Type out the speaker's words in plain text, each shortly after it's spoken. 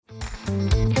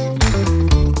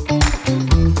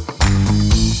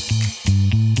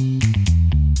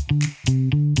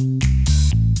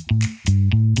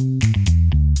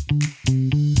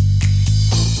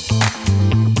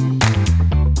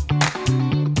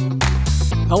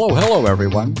Hello,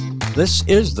 everyone. This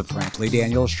is the Frankly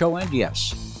Daniel Show, and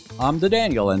yes, I'm the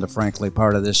Daniel in the Frankly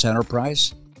part of this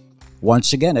enterprise.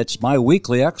 Once again, it's my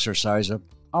weekly exercise of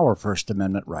our First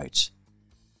Amendment rights.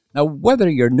 Now, whether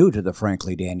you're new to the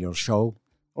Frankly Daniel Show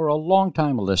or a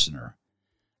longtime listener,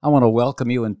 I want to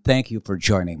welcome you and thank you for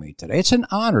joining me today. It's an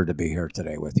honor to be here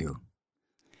today with you.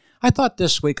 I thought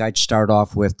this week I'd start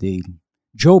off with the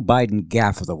Joe Biden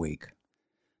gaffe of the week.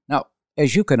 Now,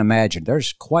 as you can imagine,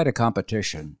 there's quite a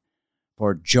competition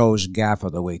for Joe's gaffe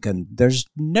of the week, and there's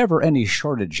never any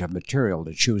shortage of material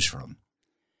to choose from.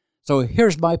 So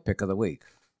here's my pick of the week.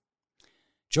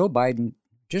 Joe Biden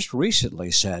just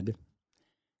recently said,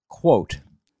 quote,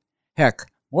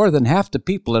 "Heck, more than half the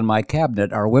people in my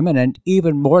cabinet are women, and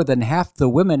even more than half the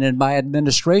women in my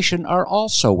administration are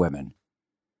also women."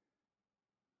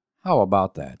 How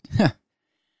about that?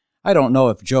 I don't know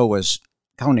if Joe was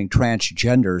counting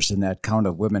transgenders in that count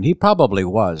of women. He probably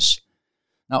was.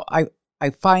 Now, I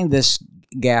find this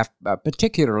gaffe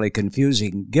particularly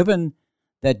confusing, given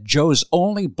that Joe's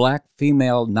only black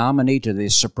female nominee to the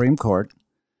Supreme Court,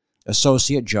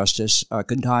 Associate Justice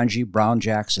Ketanji Brown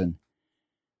Jackson,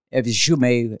 as you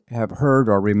may have heard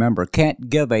or remember, can't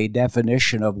give a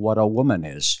definition of what a woman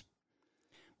is.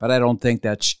 But I don't think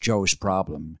that's Joe's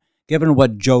problem, given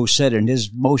what Joe said in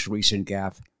his most recent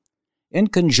gaffe. In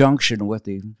conjunction with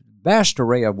the vast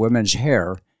array of women's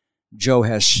hair Joe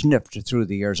has sniffed through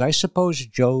the years, I suppose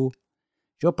Joe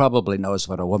probably knows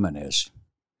what a woman is.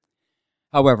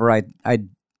 However,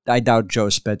 I doubt Joe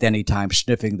spent any time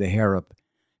sniffing the hair of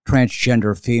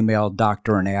transgender female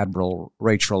Dr. and Admiral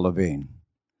Rachel Levine.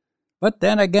 But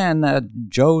then again,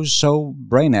 Joe's so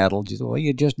brain-addled, well,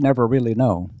 you just never really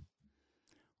know.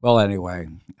 Well, anyway,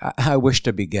 I wish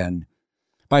to begin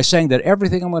by saying that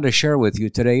everything I'm going to share with you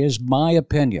today is my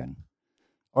opinion,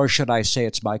 or should I say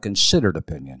it's my considered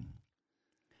opinion.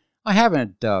 I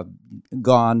haven't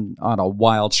gone on a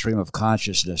wild stream of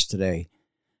consciousness today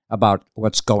about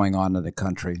what's going on in the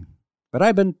country, but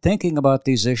I've been thinking about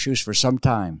these issues for some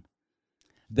time.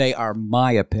 They are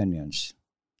my opinions.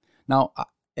 Now,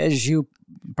 as you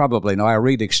probably know, I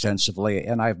read extensively,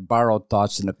 and I've borrowed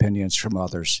thoughts and opinions from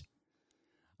others.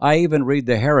 I even read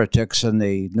the heretics in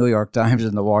the New York Times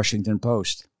and the Washington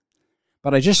Post.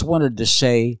 But I just wanted to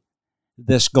say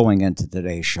this going into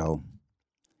today's show.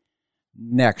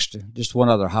 Next, just one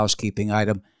other housekeeping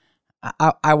item.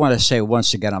 I want to say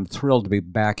once again, I'm thrilled to be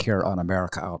back here on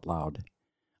America Out Loud.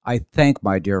 I thank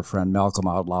my dear friend Malcolm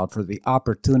Out Loud for the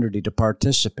opportunity to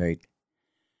participate.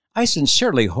 I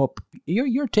sincerely hope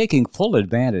you're taking full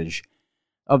advantage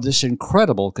of this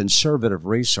incredible conservative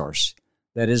resource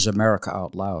that is America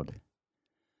Out Loud.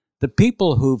 The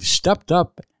people who've stepped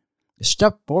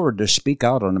forward to speak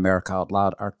out on America Out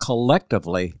Loud are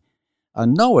collectively a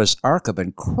Noah's Ark of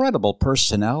incredible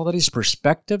personalities,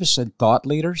 perspectives, and thought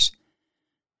leaders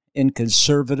in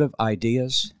conservative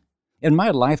ideas. In my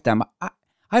lifetime,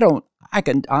 I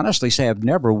can honestly say I've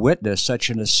never witnessed such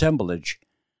an assemblage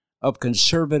of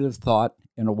conservative thought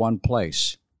in one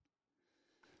place.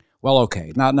 Well,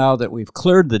 okay, now that we've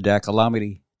cleared the deck, allow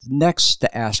me next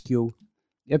to ask you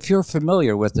if you're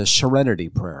familiar with the Serenity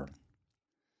Prayer.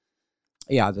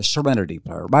 Yeah, the Serenity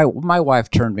Prayer. My wife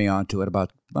turned me on to it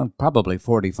about probably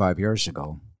 45 years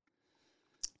ago.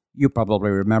 You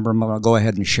probably remember. I'm going to go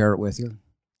ahead and share it with you.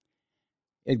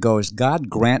 It goes, "God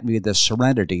grant me the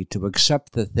serenity to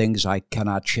accept the things I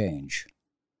cannot change,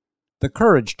 the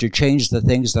courage to change the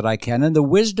things that I can, and the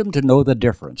wisdom to know the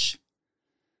difference."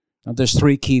 Now, there's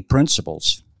three key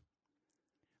principles.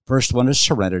 First one is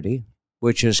serenity,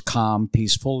 which is calm,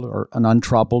 peaceful, or an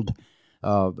untroubled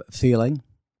feeling.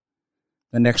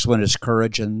 The next one is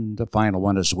courage, and the final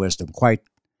one is wisdom. Quite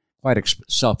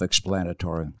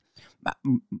self-explanatory.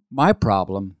 My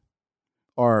problem,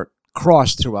 or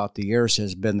cross throughout the years,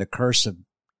 has been the curse of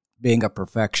being a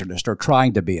perfectionist or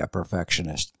trying to be a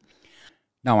perfectionist.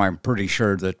 Now, I'm pretty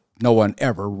sure that no one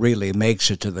ever really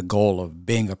makes it to the goal of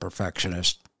being a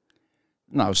perfectionist.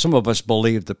 Now, some of us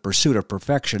believe the pursuit of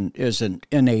perfection is an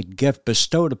innate gift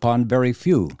bestowed upon very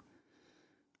few.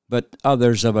 But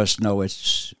others of us know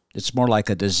it's more like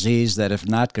a disease that, if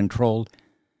not controlled,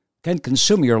 can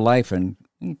consume your life and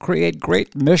create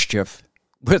great mischief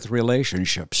with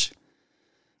relationships.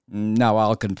 Now,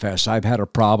 I'll confess, I've had a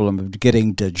problem of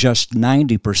getting to just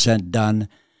 90% done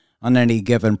on any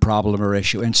given problem or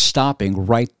issue and stopping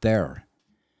right there.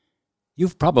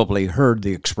 You've probably heard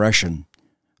the expression,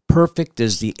 perfect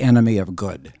is the enemy of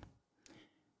good.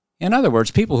 In other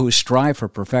words, people who strive for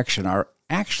perfection are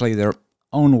actually their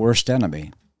own worst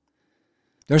enemy.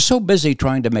 They're so busy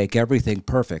trying to make everything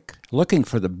perfect, looking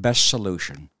for the best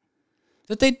solution,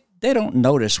 that they don't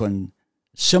notice when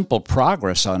simple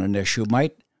progress on an issue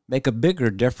might make a bigger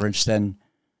difference than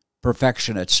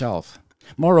perfection itself.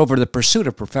 Moreover, the pursuit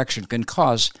of perfection can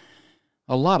cause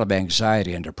a lot of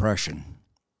anxiety and depression.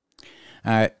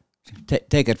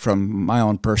 Take it from my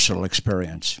own personal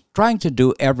experience. Trying to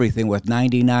do everything with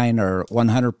 99 or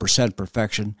 100%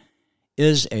 perfection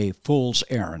is a fool's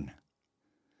errand.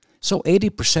 So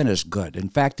 80% is good. In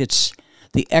fact, it's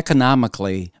the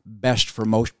economically best for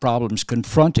most problems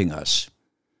confronting us.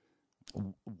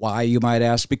 Why, you might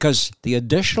ask? Because the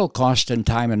additional cost in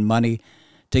time and money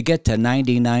to get to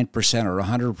 99% or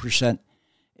 100%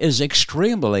 is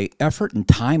extremely effort and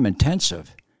time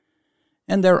intensive.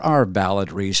 And there are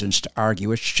valid reasons to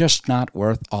argue it's just not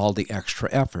worth all the extra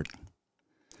effort.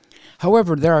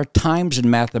 However, there are times in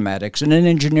mathematics and in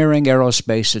engineering,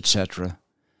 aerospace, etc.,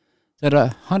 that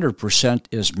 100%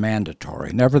 is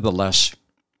mandatory. Nevertheless,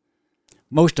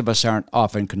 most of us aren't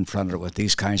often confronted with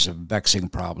these kinds of vexing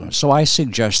problems. So I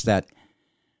suggest that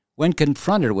when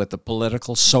confronted with a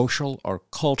political, social, or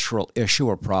cultural issue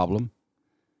or problem,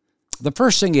 the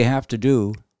first thing you have to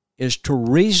do is to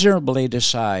reasonably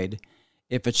decide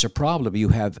if it's a problem you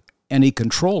have any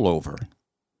control over.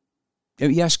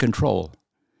 Yes, control.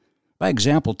 By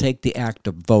example, take the act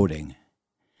of voting.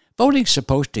 Voting's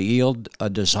supposed to yield a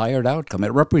desired outcome.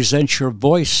 It represents your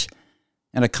voice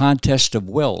in a contest of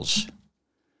wills.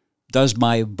 Does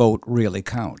my vote really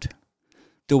count?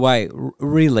 Do I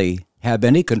really have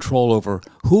any control over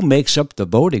who makes up the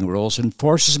voting rules and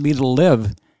forces me to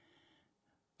live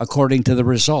according to the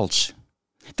results?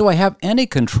 Do I have any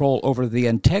control over the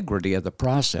integrity of the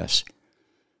process?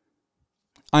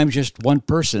 I'm just one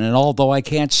person, and although I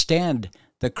can't stand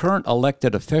the current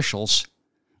elected officials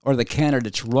or the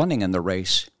candidates running in the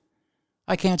race,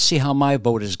 I can't see how my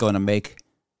vote is going to make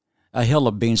a hill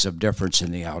of beans of difference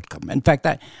in the outcome. In fact,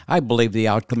 I believe the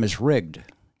outcome is rigged.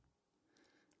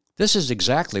 This is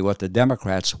exactly what the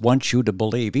Democrats want you to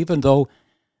believe, even though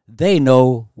they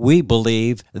know we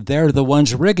believe they're the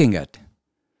ones rigging it.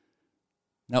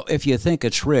 Now, if you think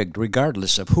it's rigged,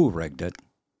 regardless of who rigged it,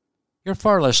 you're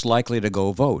far less likely to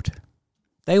go vote.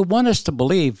 They want us to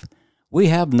believe we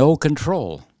have no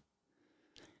control.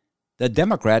 The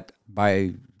Democrat,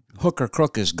 by hook or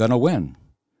crook, is going to win.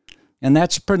 And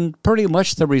that's pretty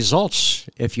much the results,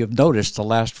 if you've noticed, the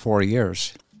last 4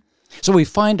 years. So we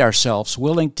find ourselves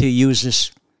willing to use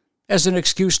this as an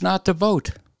excuse not to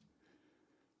vote.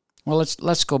 Well,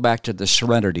 let's go back to the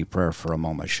serenity prayer for a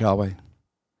moment, shall we?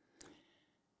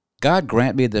 God,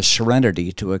 grant me the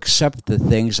serenity to accept the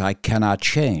things I cannot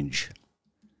change,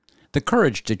 the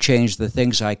courage to change the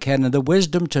things I can, and the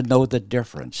wisdom to know the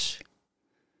difference.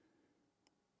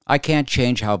 I can't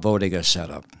change how voting is set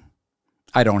up.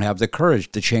 I don't have the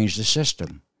courage to change the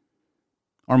system.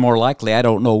 Or more likely, I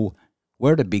don't know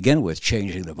where to begin with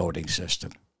changing the voting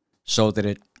system so that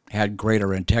it had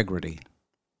greater integrity.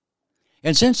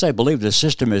 And since I believe the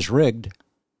system is rigged,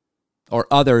 or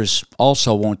others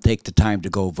also won't take the time to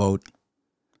go vote,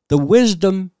 the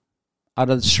wisdom out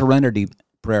of the serenity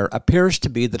prayer appears to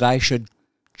be that I should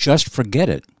just forget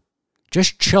it,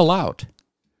 just chill out.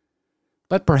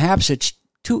 But perhaps it's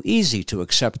too easy to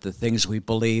accept the things we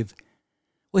believe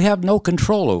we have no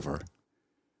control over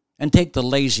and take the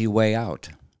lazy way out.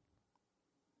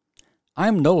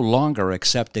 I'm no longer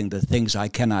accepting the things I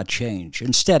cannot change.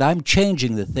 Instead, I'm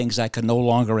changing the things I can no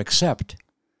longer accept.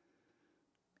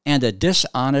 And a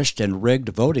dishonest and rigged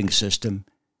voting system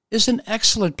is an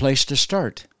excellent place to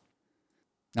start.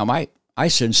 Now, I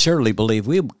sincerely believe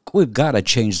we've got to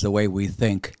change the way we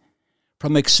think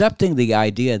from accepting the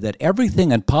idea that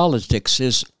everything in politics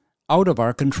is out of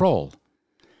our control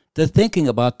to thinking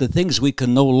about the things we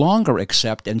can no longer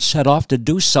accept and set off to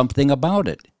do something about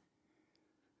it.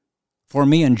 For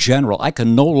me in general, I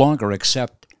can no longer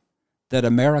accept that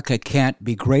America can't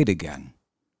be great again.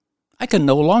 I can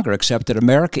no longer accept that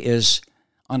America is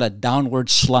on a downward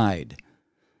slide,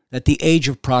 that the age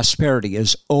of prosperity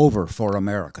is over for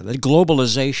America, that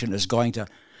globalization is going to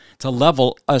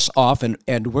level us off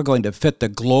and we're going to fit the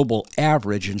global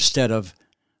average instead of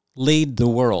lead the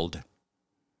world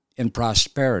in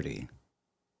prosperity.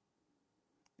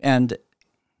 And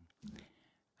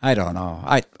I don't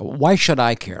know. Why should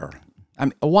I care? I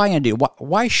mean, why indeed?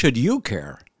 Why should you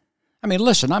care? I mean,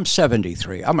 listen, I'm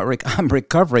 73. I'm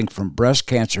recovering from breast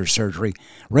cancer surgery,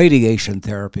 radiation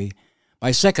therapy.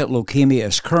 My second leukemia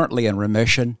is currently in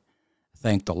remission,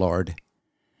 thank the Lord.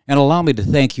 And allow me to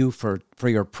thank you for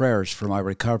your prayers for my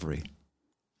recovery.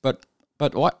 But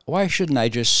why shouldn't I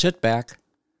just sit back,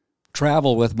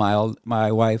 travel with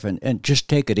my wife, and just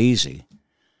take it easy?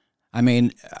 I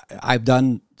mean, I've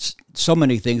done so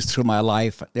many things through my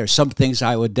life. There's some things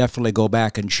I would definitely go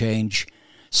back and change,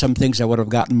 some things I would have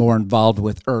gotten more involved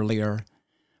with earlier.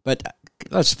 But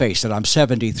let's face it, I'm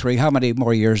 73. How many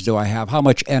more years do I have? How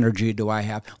much energy do I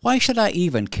have? Why should I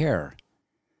even care?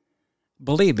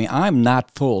 Believe me, I'm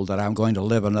not fooled that I'm going to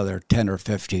live another 10 or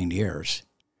 15 years.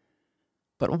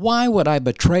 But why would I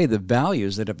betray the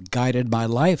values that have guided my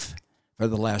life for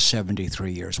the last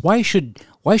 73 years? Why should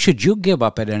you give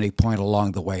up at any point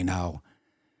along the way now?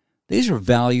 These are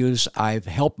values I've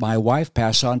helped my wife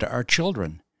pass on to our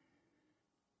children.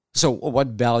 So what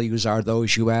values are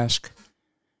those, you ask?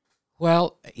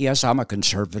 Well, yes, I'm a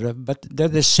conservative, but they're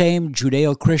the same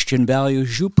Judeo-Christian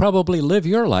values you probably live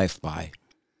your life by.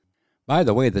 By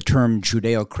the way, the term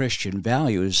Judeo-Christian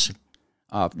values,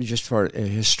 just for a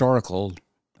historical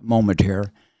moment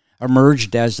here,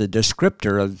 emerged as a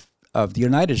descriptor of the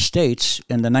United States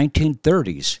in the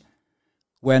 1930s,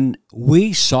 when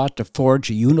we sought to forge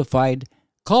a unified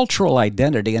cultural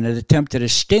identity in an attempt to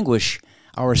distinguish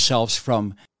ourselves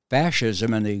from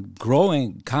fascism and the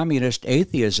growing communist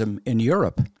atheism in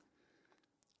Europe.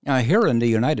 Now, here in the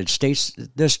United States,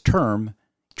 this term,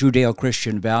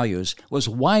 Judeo-Christian values, was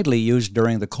widely used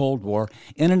during the Cold War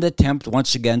in an attempt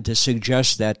once again to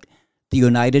suggest that the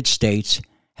United States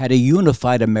had a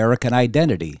unified American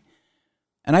identity.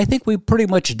 And I think we pretty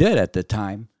much did at the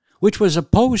time, which was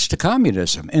opposed to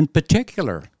communism, in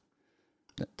particular,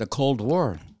 the Cold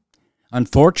War.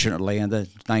 Unfortunately, in the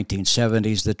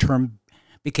 1970s, the term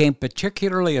became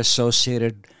particularly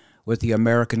associated with the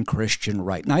American Christian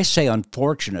right. And I say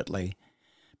unfortunately,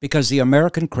 because the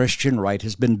American Christian right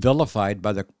has been vilified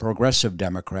by the progressive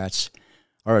Democrats,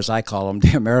 or as I call them,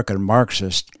 the American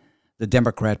Marxist, the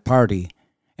Democrat Party,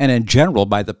 and in general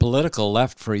by the political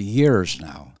left for years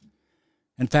now.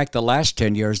 In fact, the last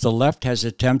 10 years, the left has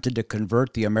attempted to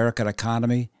convert the American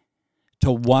economy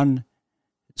to one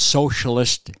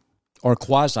socialist or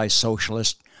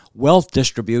quasi-socialist wealth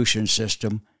distribution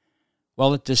system,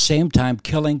 while at the same time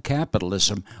killing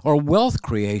capitalism or wealth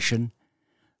creation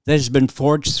that has been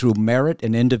forged through merit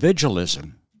and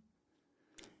individualism.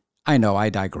 I know I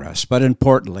digress, but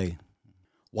importantly,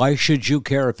 why should you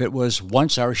care if it was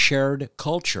once our shared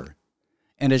culture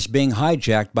and is being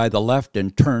hijacked by the left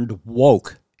and turned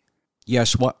woke?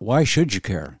 Yes, why should you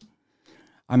care?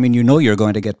 I mean, you know you're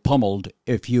going to get pummeled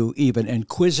if you even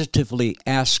inquisitively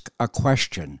ask a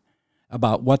question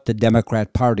about what the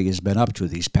Democrat Party has been up to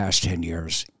these past 10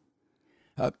 years.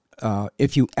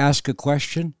 If you ask a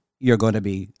question, you're going to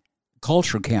be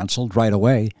culture canceled right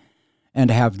away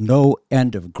and have no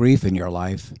end of grief in your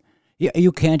life.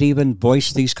 You can't even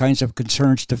voice these kinds of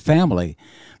concerns to family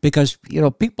because,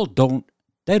 people don't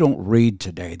read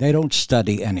today. They don't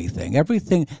study anything.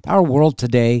 Our world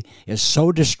today is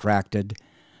so distracted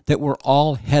that we're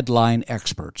all headline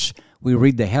experts. We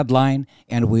read the headline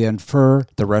and we infer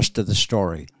the rest of the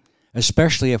story,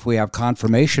 especially if we have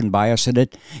confirmation bias and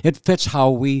it fits how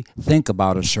we think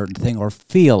about a certain thing or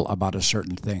feel about a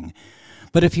certain thing.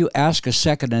 But if you ask a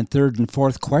second and third and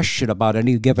fourth question about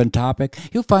any given topic,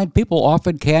 you'll find people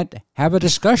often can't have a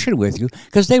discussion with you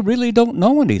because they really don't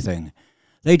know anything.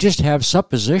 They just have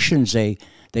suppositions they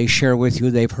share with you,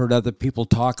 they've heard other people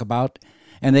talk about,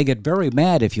 and they get very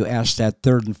mad if you ask that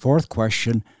third and fourth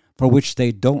question for which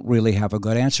they don't really have a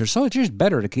good answer. So it's just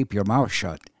better to keep your mouth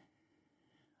shut.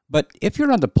 But if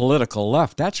you're on the political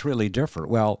left, that's really different.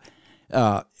 Well,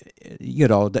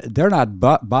 they're not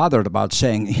bothered about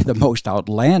saying the most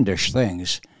outlandish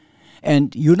things.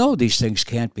 And these things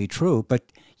can't be true,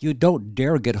 but you don't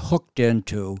dare get hooked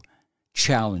into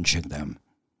challenging them.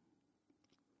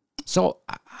 So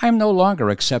I'm no longer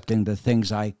accepting the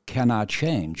things I cannot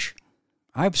change.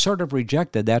 I've sort of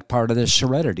rejected that part of the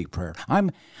serenity prayer.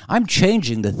 I'm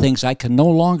changing the things I can no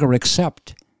longer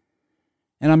accept.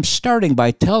 And I'm starting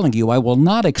by telling you I will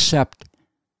not accept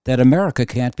that America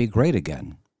can't be great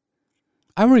again.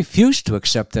 I refuse to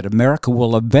accept that America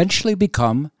will eventually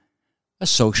become a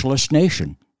socialist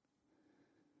nation.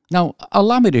 Now,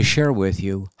 allow me to share with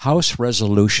you House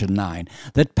Resolution 9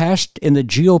 that passed in the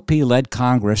GOP-led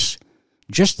Congress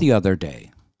just the other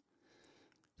day.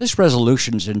 This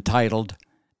resolution is entitled,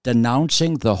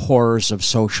 Denouncing the Horrors of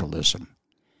Socialism.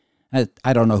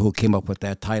 I don't know who came up with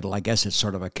that title. I guess it's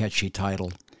sort of a catchy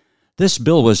title. This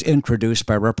bill was introduced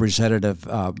by Representative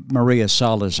Maria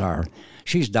Salazar.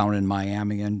 She's down in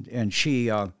Miami, and she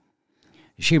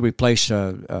replaced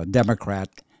a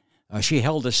Democrat. She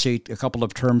held a seat a couple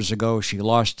of terms ago. She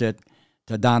lost it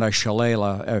to Donna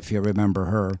Shalala, if you remember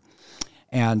her.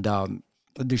 And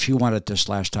she wanted this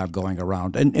last time going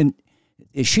around. And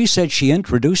she said she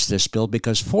introduced this bill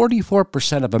because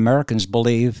 44% of Americans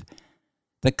believe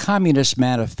the Communist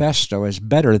Manifesto is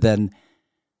better than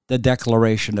the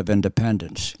Declaration of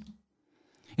Independence.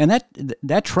 And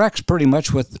that tracks pretty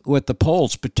much with the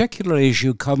polls, particularly as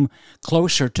you come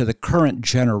closer to the current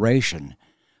generation,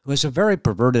 who has a very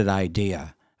perverted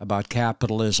idea about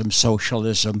capitalism,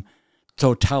 socialism,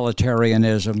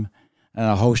 totalitarianism, and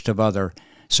a host of other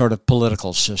sort of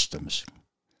political systems.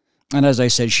 And as I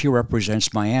said, she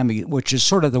represents Miami, which is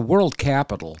sort of the world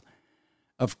capital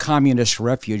of communist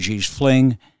refugees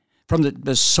fleeing from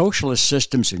the socialist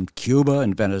systems in Cuba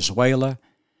and Venezuela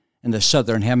and the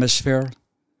Southern Hemisphere,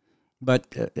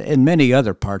 but in many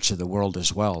other parts of the world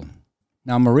as well.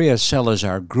 Now, Maria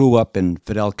Salazar grew up in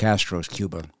Fidel Castro's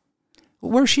Cuba,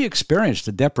 where she experienced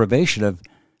the deprivation of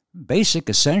basic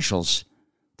essentials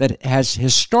that has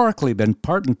historically been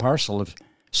part and parcel of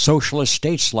socialist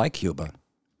states like Cuba.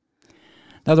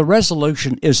 Now, the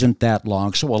resolution isn't that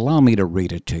long, so allow me to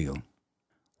read it to you.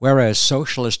 Whereas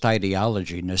socialist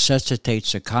ideology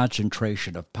necessitates a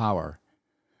concentration of power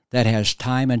that has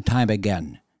time and time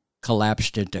again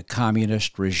collapsed into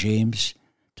communist regimes,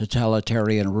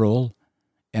 totalitarian rule,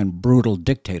 and brutal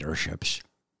dictatorships.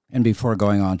 And before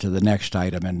going on to the next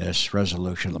item in this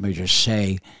resolution, let me just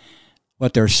say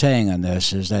what they're saying on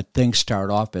this is that things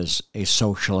start off as a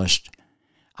socialist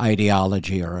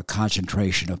ideology or a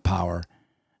concentration of power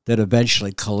that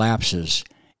eventually collapses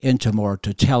into more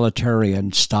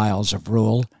totalitarian styles of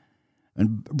rule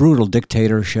and brutal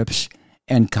dictatorships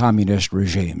and communist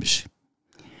regimes.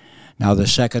 Now, the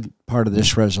second part of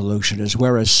this resolution is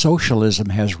whereas socialism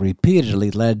has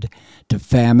repeatedly led to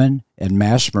famine and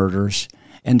mass murders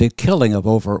and the killing of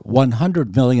over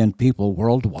 100 million people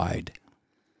worldwide,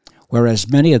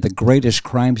 whereas many of the greatest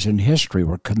crimes in history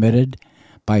were committed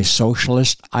by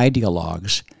socialist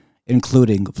ideologues,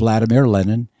 including Vladimir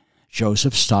Lenin,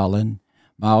 Joseph Stalin,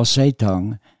 Mao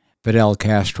Zedong, Fidel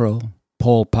Castro,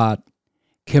 Pol Pot,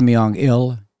 Kim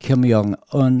Jong-il, Kim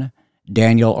Jong-un,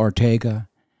 Daniel Ortega,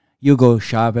 Hugo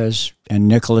Chavez, and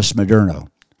Nicolas Maduro,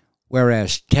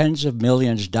 whereas tens of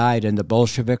millions died in the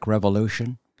Bolshevik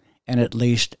Revolution, and at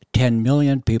least 10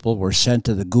 million people were sent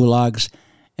to the gulags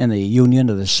in the Union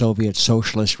of the Soviet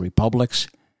Socialist Republics,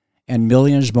 and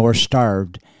millions more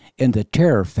starved in the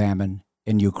terror famine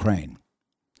in Ukraine.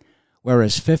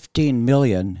 Whereas 15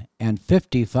 million and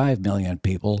 55 million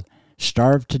people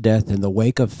starved to death in the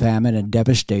wake of famine and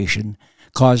devastation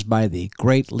caused by the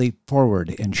Great Leap Forward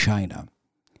in China.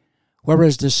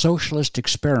 Whereas the socialist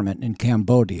experiment in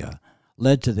Cambodia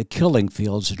led to the killing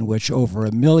fields in which over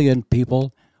 1 million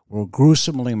people were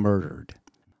gruesomely murdered,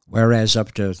 whereas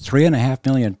up to 3.5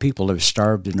 million people have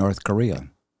starved in North Korea.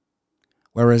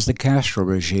 Whereas the Castro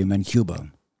regime in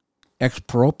Cuba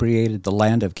expropriated the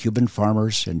land of Cuban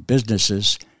farmers and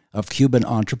businesses of Cuban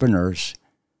entrepreneurs,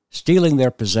 stealing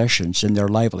their possessions and their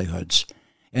livelihoods,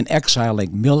 and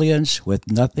exiling millions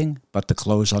with nothing but the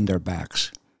clothes on their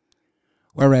backs.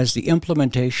 Whereas the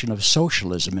implementation of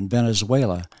socialism in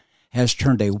Venezuela has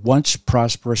turned a once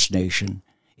prosperous nation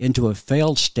into a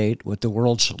failed state with the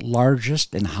world's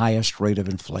largest and highest rate of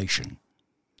inflation.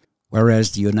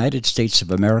 Whereas the United States of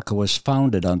America was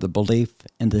founded on the belief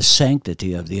in the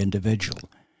sanctity of the individual,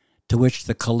 to which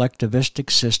the collectivistic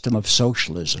system of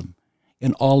socialism,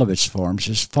 in all of its forms,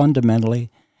 is fundamentally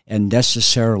and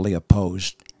necessarily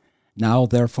opposed, now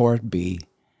therefore it be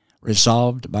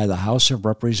resolved by the House of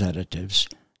Representatives,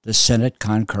 the Senate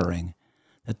concurring,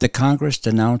 that the Congress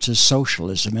denounces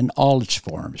socialism in all its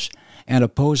forms and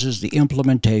opposes the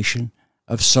implementation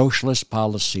of socialist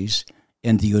policies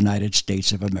in the United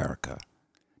States of America.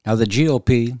 Now, the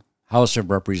GOP House of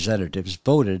Representatives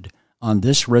voted on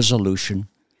this resolution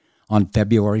on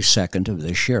February 2nd of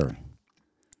this year.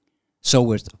 So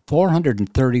with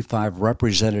 435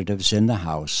 representatives in the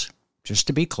House, just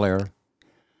to be clear,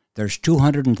 there's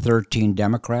 213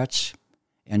 Democrats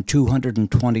and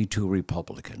 222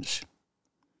 Republicans.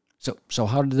 So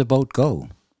how did the vote go?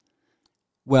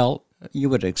 Well, you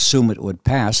would assume it would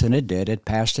pass, and it did. It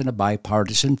passed in a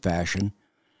bipartisan fashion,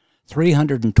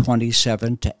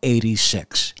 327 to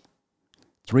 86.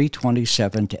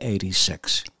 327 to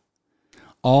 86.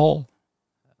 All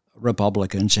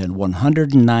Republicans and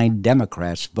 109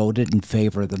 Democrats voted in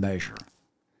favor of the measure.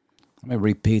 Let me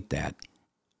repeat that.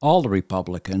 All the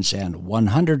Republicans and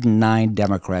 109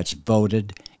 Democrats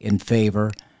voted in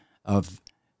favor of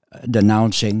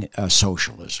denouncing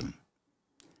socialism.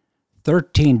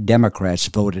 13 Democrats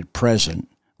voted present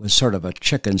with sort of a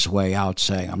chicken's way out,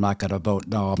 saying, I'm not going to vote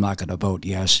no, I'm not going to vote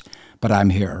yes, but I'm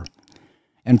here.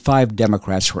 and 5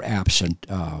 Democrats were absent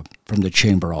from the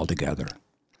chamber altogether.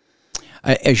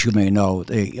 As you may know,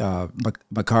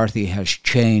 McCarthy has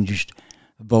changed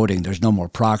voting. There's no more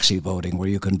proxy voting where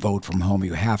you can vote from home.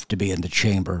 You have to be in the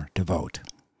chamber to vote.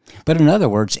 But in other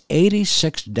words,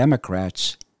 86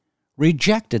 Democrats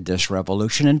rejected this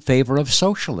revolution in favor of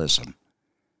socialism.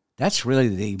 That's really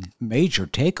the major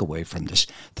takeaway from this.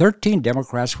 13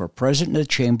 Democrats were present in the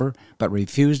chamber but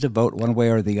refused to vote one way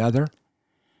or the other,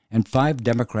 and 5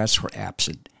 Democrats were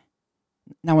absent.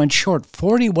 Now, in short,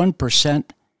 41%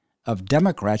 of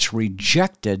Democrats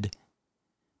rejected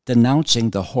denouncing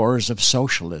the horrors of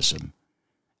socialism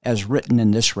as written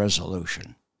in this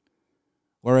resolution,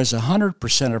 whereas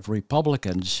 100% of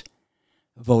Republicans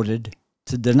voted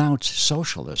to denounce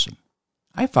socialism.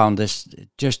 I found this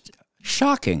just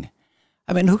shocking.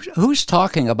 I mean, who's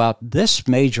talking about this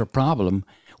major problem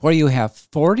where you have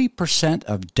 40%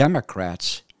 of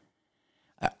Democrats,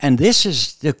 and this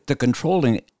is the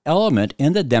controlling element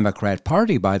in the Democrat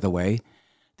Party, by the way.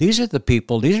 These are the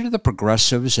people, these are the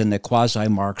progressives and the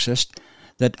quasi-Marxists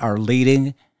that are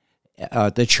leading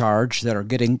the charge, that are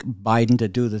getting Biden to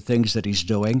do the things that he's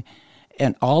doing,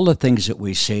 and all the things that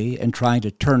we see, and trying to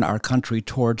turn our country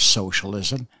towards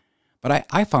socialism. But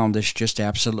I found this just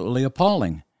absolutely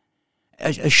appalling.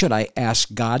 Should I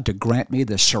ask God to grant me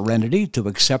the serenity to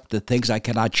accept the things I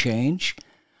cannot change,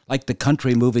 like the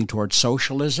country moving towards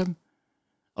socialism?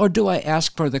 Or do I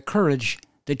ask for the courage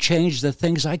to change the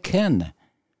things I can?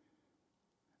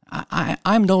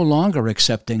 I'm no longer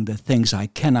accepting the things I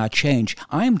cannot change.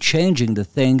 I'm changing the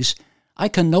things I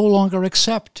can no longer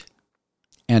accept.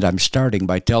 And I'm starting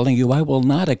by telling you I will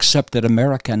not accept that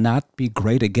America cannot be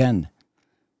great again.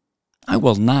 I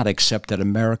will not accept that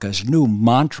America's new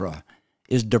mantra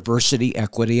is diversity,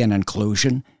 equity, and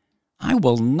inclusion. I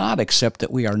will not accept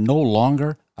that we are no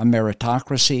longer a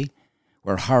meritocracy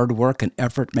where hard work and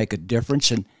effort make a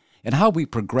difference in how we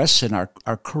progress in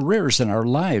our careers and our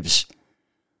lives.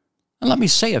 And let me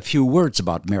say a few words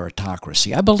about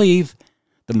meritocracy. I believe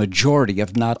the majority,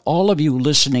 if not all of you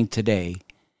listening today,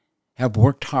 have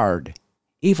worked hard,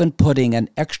 even putting an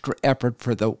extra effort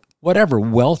for the whatever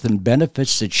wealth and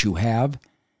benefits that you have.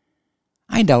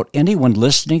 I doubt anyone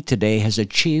listening today has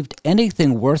achieved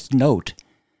anything worth note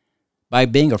by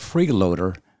being a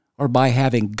freeloader or by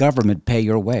having government pay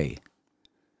your way.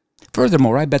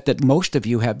 Furthermore, I bet that most of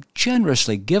you have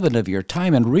generously given of your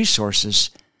time and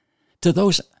resources to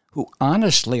those who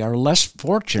honestly are less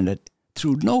fortunate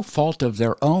through no fault of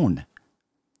their own.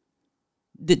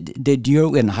 Did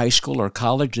you in high school or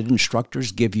college, did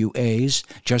instructors give you A's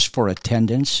just for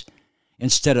attendance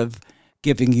instead of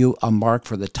giving you a mark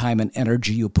for the time and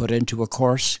energy you put into a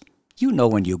course? You know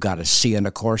when you got a C in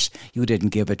a course, you didn't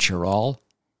give it your all.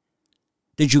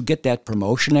 Did you get that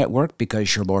promotion at work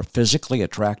because you're more physically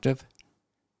attractive?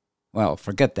 Well,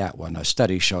 forget that one. A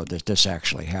study showed that this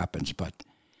actually happens, but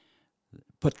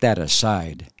put that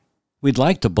aside. We'd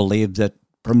like to believe that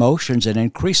promotions and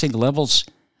increasing levels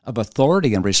of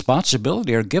authority and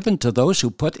responsibility are given to those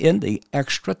who put in the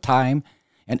extra time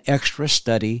and extra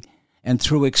study and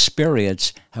through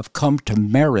experience have come to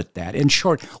merit that. In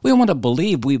short, we want to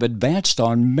believe we've advanced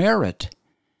on merit.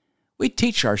 We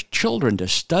teach our children to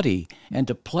study and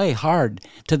to play hard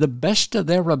to the best of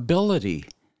their ability.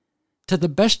 To the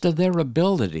best of their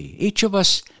ability. Each of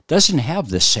us doesn't have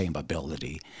the same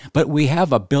ability, but we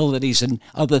have abilities and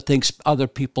other things other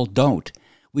people don't.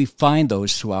 We find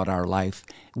those throughout our life.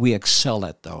 We excel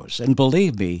at those. And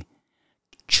believe me,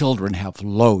 children have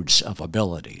loads of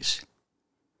abilities.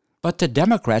 But to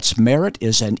Democrats, merit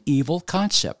is an evil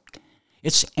concept.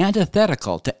 It's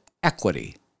antithetical to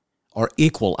equity or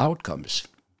equal outcomes.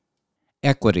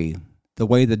 Equity, the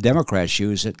way the Democrats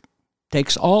use it,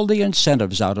 takes all the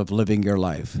incentives out of living your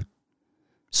life.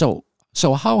 So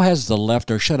how has the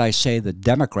left, or should I say the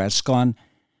Democrats, gone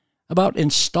about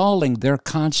installing their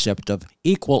concept of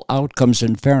equal outcomes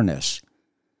and fairness?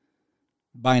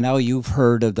 By now you've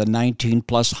heard of the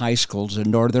 19-plus high schools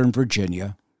in Northern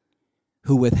Virginia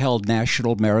who withheld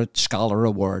National Merit Scholar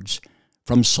Awards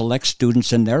from select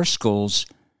students in their schools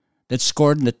that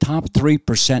scored in the top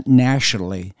 3%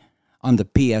 nationally on the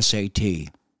PSAT,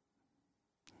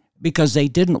 because they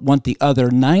didn't want the other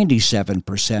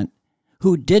 97%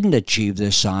 who didn't achieve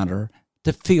this honor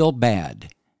to feel bad.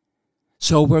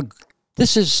 So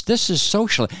this is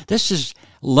social. This is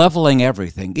leveling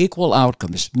everything, equal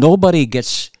outcomes. Nobody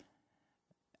gets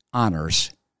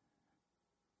honors.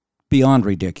 Beyond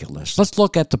ridiculous. Let's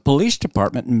look at the police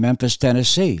department in Memphis,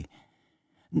 Tennessee.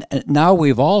 Now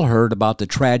we've all heard about the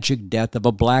tragic death of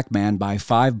a black man by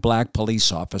 5 black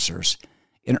police officers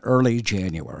in early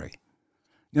January.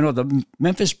 You know, the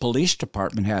Memphis Police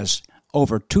Department has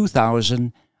over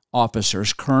 2,000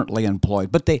 officers currently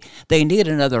employed, but they need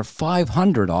another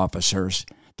 500 officers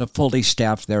to fully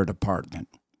staff their department.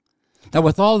 Now,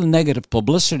 with all the negative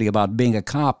publicity about being a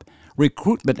cop,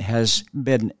 recruitment has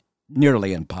been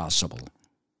nearly impossible.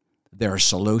 Their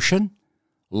solution?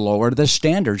 Lower the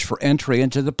standards for entry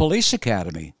into the police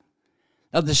academy.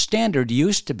 Now, the standard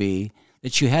used to be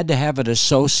that you had to have an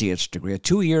associate's degree, a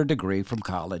 2-year degree from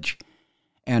college,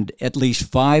 and at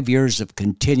least 5 years of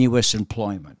continuous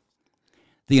employment.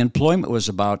 The employment was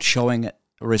about showing a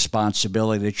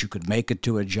responsibility that you could make it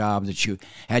to a job, that you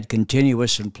had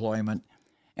continuous employment.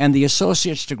 And the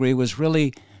associate's degree was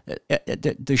really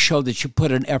to show that you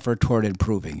put an effort toward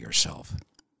improving yourself.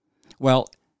 Well,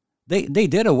 they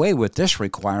did away with this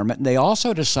requirement, and they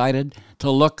also decided to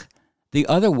look the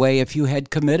other way if you had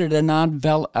committed a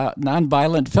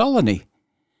nonviolent felony.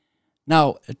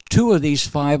 Now, 2 of these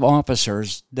 5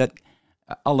 officers that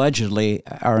allegedly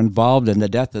are involved in the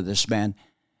death of this man,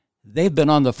 they've been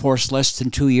on the force less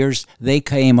than 2 years. They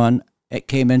came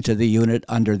into the unit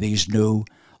under these new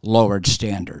lowered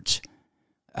standards.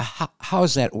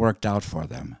 How's that worked out for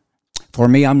them? For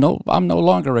me, I'm no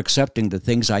longer accepting the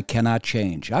things I cannot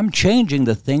change. I'm changing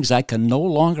the things I can no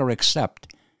longer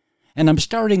accept. And I'm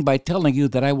starting by telling you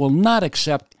that I will not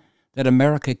accept that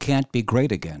America can't be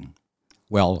great again.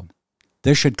 Well,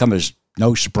 this should come as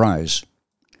no surprise.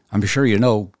 I'm sure you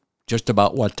know just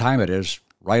about what time it is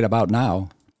right about now.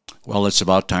 Well, it's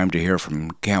about time to hear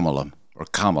from Kamala,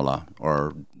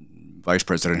 or Vice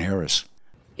President Harris.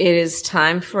 It is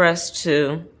time for us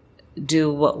to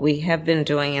do what we have been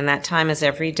doing, and that time is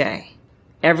every day.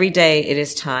 Every day it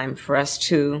is time for us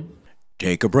to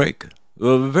take a break,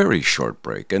 a very short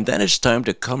break, and then it's time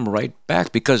to come right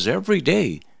back, because every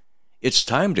day it's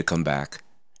time to come back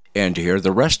and hear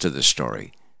the rest of the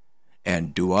story.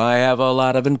 And do I have a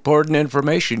lot of important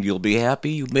information? You'll be happy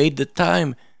you made the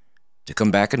time to come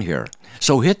back and hear.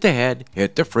 So hit the head,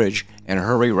 hit the fridge, and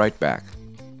hurry right back.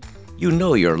 You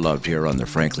know you're loved here on the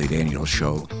Frankly Daniel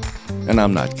Show, and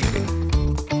I'm not kidding.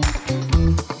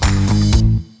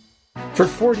 For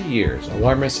 40 years,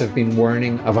 alarmists have been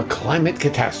warning of a climate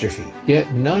catastrophe,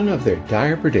 yet none of their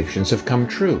dire predictions have come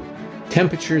true.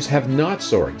 Temperatures have not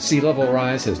soared, sea level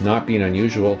rise has not been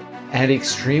unusual, and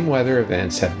extreme weather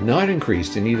events have not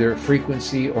increased in either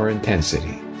frequency or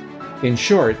intensity. In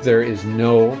short, there is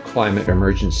no climate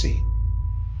emergency.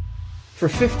 For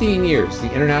 15 years,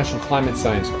 the International Climate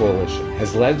Science Coalition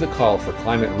has led the call for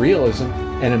climate realism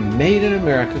and a Made in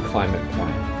America climate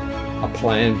plan. A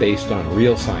plan based on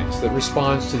real science that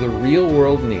responds to the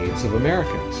real-world needs of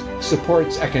Americans,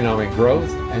 supports economic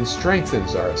growth, and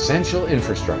strengthens our essential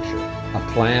infrastructure. A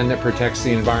plan that protects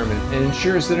the environment and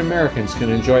ensures that Americans can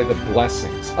enjoy the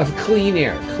blessings of clean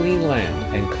air, clean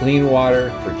land, and clean water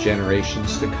for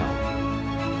generations to come.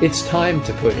 It's time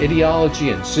to put ideology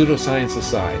and pseudoscience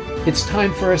aside. It's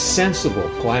time for a sensible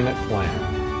climate plan.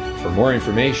 For more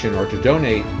information or to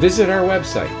donate, visit our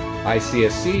website,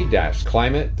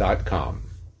 icsc-climate.com.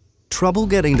 Trouble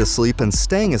getting to sleep and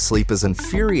staying asleep is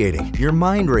infuriating. Your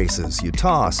mind races, you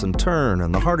toss and turn,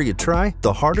 and the harder you try,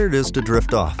 the harder it is to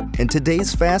drift off. And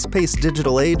today's fast-paced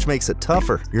digital age makes it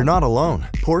tougher. You're not alone.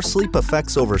 Poor sleep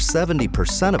affects over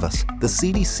 70% of us. The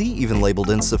CDC even labeled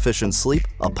insufficient sleep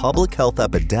a public health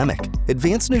epidemic.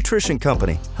 Advanced nutrition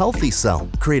company Healthy Cell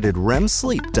created REM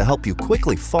sleep to help you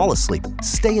quickly fall asleep,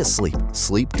 stay asleep,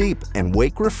 sleep deep, and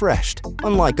wake refreshed.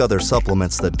 Unlike other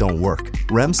supplements that don't work,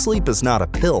 REM sleep is not a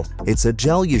pill. It's a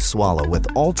gel you swallow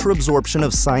with ultra-absorption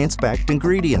of science-backed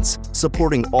ingredients,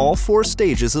 supporting all 4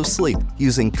 stages of sleep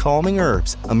using calming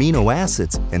herbs, amino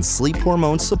acids, and sleep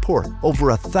hormone support. Over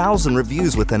 1,000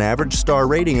 reviews with an average star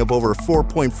rating of over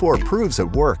 4.4 proves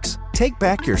it works. Take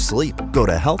back your sleep. Go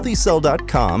to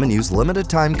healthycell.com and use limited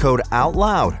time code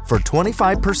OUTLOUD for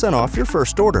 25% off your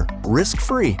first order.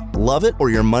 Risk-free. Love it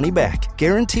or your money back.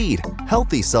 Guaranteed.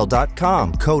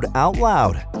 Healthycell.com code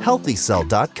OUTLOUD.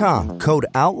 Healthycell.com code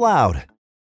OUTLOUD.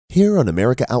 Here on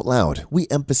America Out Loud, we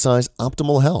emphasize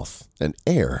optimal health, and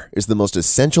air is the most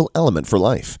essential element for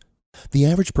life. The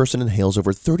average person inhales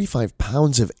over 35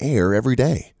 pounds of air every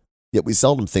day. Yet we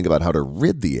seldom think about how to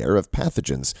rid the air of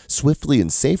pathogens swiftly and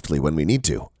safely when we need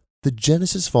to. The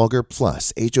Genesis Fogger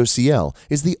Plus HOCl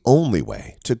is the only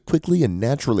way to quickly and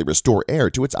naturally restore air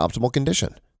to its optimal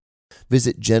condition.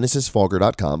 Visit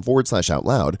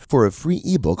genesisfogger.com/outloud for a free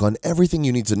ebook on everything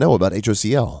you need to know about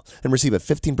HOCl and receive a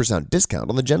 15% discount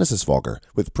on the Genesis Fogger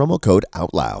with promo code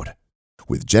OUTLOUD.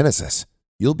 With Genesis,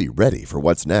 you'll be ready for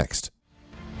what's next.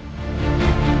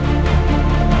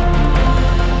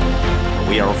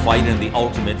 We are fighting the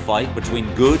ultimate fight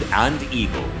between good and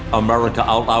evil.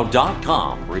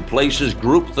 AmericaOutloud.com replaces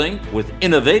groupthink with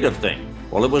innovative think.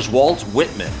 Well, it was Walt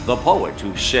Whitman, the poet,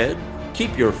 who said,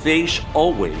 "Keep your face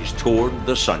always toward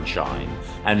the sunshine,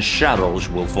 and shadows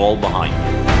will fall behind you."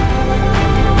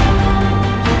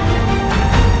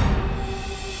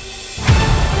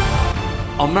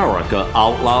 America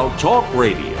Out Loud Talk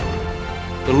Radio.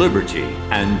 Liberty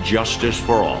and justice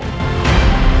for all.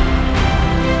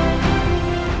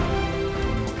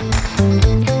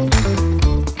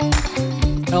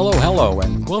 Hello,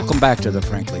 and welcome back to the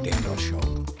Frankly Daniel Show.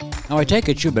 Now, I take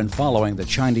it you've been following the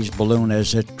Chinese balloon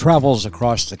as it travels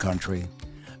across the country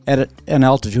at an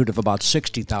altitude of about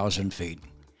 60,000 feet.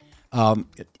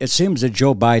 It seems that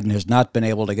Joe Biden has not been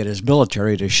able to get his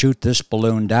military to shoot this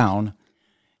balloon down,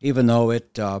 even though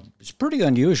it's pretty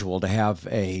unusual to have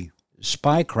a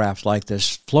spy craft like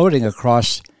this floating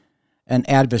across an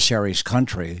adversary's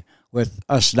country with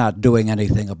us not doing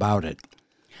anything about it.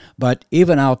 But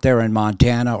even out there in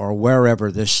Montana or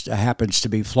wherever this happens to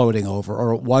be floating over,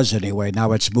 or it was anyway,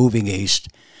 now it's moving east,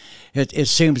 it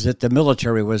seems that the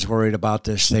military was worried about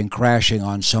this thing crashing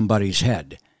on somebody's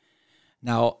head.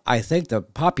 Now, I think the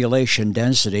population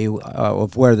density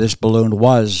of where this balloon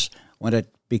was when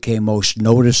it became most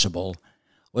noticeable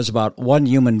was about one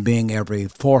human being every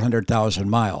 400,000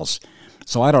 miles.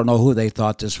 So I don't know who they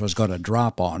thought this was going to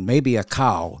drop on. Maybe a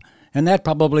cow. And that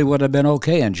probably would have been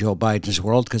okay in Joe Biden's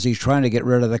world because he's trying to get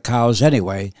rid of the cows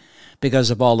anyway because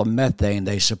of all the methane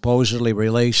they supposedly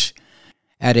release,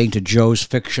 adding to Joe's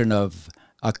fiction of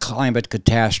a climate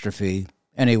catastrophe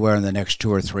anywhere in the next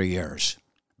 2 or 3 years.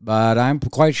 But I'm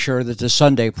quite sure that the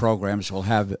Sunday programs will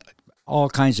have all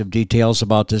kinds of details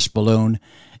about this balloon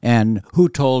and who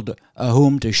told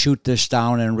whom to shoot this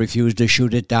down and refused to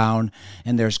shoot it down,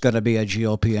 and there's going to be a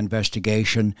GOP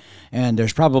investigation, and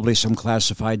there's probably some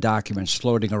classified documents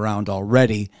floating around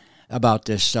already about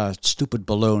this stupid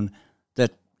balloon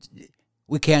that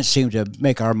we can't seem to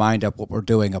make our mind up what we're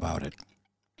doing about it.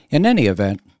 In any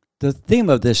event, the theme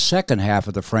of this second half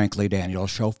of the Frankly Daniel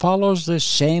Show follows this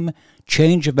same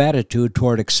change of attitude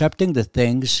toward accepting the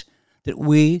things that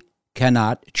we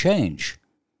cannot change.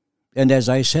 And as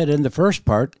I said in the first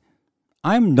part,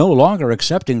 I'm no longer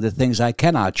accepting the things I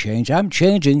cannot change. I'm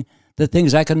changing the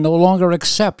things I can no longer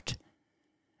accept.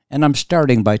 And I'm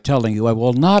starting by telling you I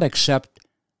will not accept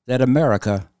that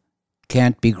America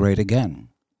can't be great again.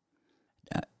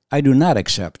 I do not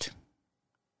accept.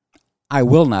 I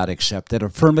will not accept that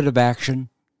affirmative action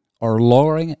or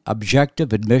lowering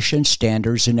objective admission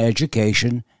standards in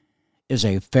education is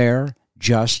a fair,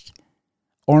 just,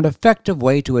 or an effective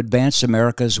way to advance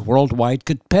America's worldwide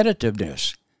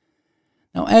competitiveness.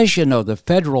 Now, as you know, the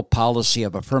federal policy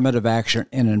of affirmative action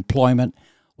in employment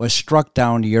was struck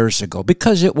down years ago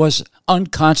because it was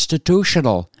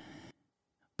unconstitutional,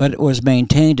 but it was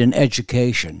maintained in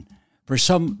education for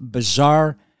some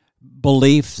bizarre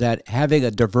belief that having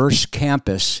a diverse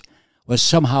campus was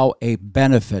somehow a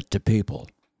benefit to people.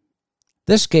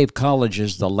 This gave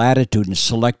colleges the latitude in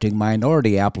selecting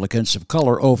minority applicants of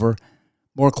color over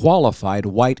more qualified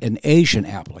white and Asian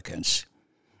applicants,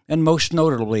 and most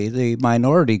notably the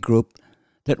minority group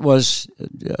that was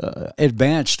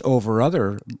advanced over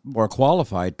other more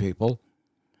qualified people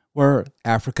were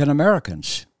African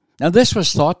Americans. Now, this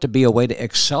was thought to be a way to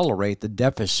accelerate the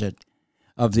deficit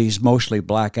of these mostly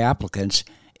black applicants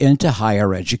into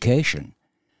higher education.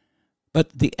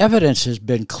 But the evidence has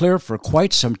been clear for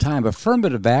quite some time.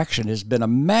 Affirmative action has been a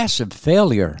massive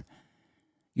failure.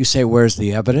 You say, where's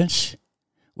the evidence?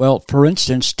 Well, for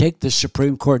instance, take the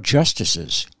Supreme Court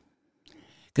justices.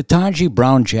 Ketanji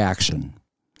Brown Jackson,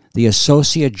 the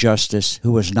Associate Justice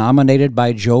who was nominated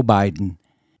by Joe Biden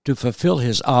to fulfill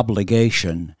his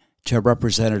obligation to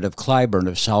Representative Clyburn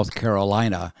of South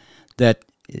Carolina, that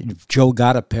if Joe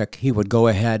got a pick, he would go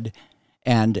ahead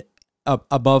and,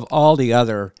 above all the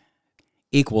other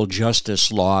equal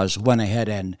justice laws, went ahead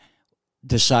and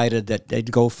decided that they'd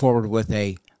go forward with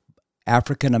a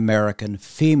African-American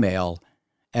female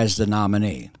as the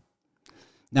nominee.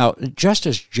 Now,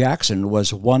 Justice Jackson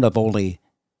was one of only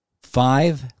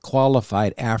 5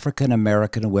 qualified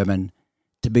African-American women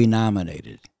to be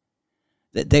nominated.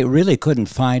 They really couldn't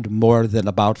find more than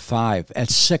about 5, at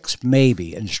 6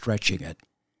 maybe, in stretching it.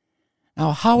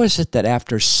 Now, how is it that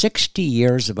after 60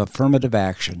 years of affirmative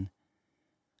action,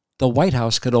 the White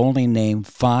House could only name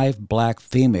 5 black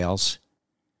females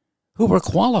who were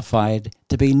qualified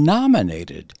to be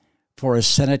nominated for a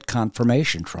Senate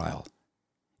confirmation trial?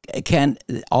 Can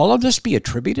all of this be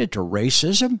attributed to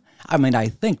racism? I mean, I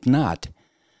think not.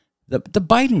 The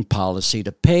Biden policy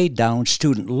to pay down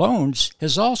student loans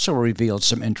has also revealed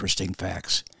some interesting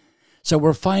facts. So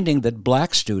we're finding that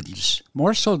black students,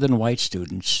 more so than white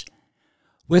students,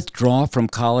 withdraw from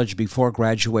college before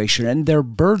graduation, and they're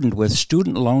burdened with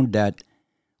student loan debt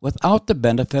without the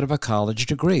benefit of a college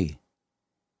degree.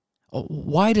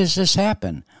 Why does this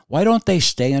happen? Why don't they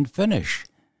stay and finish?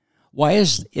 Why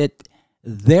is it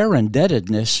their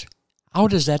indebtedness? How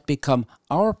does that become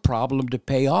our problem to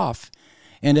pay off?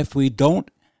 And if we don't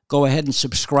go ahead and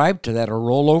subscribe to that or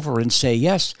roll over and say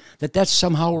yes, that's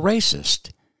somehow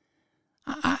racist.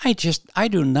 I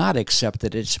do not accept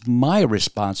that it's my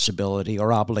responsibility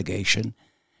or obligation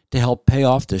to help pay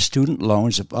off the student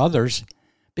loans of others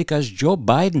because Joe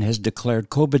Biden has declared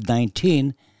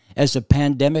COVID-19 as a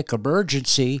pandemic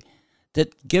emergency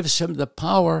that gives him the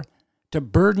power to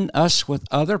burden us with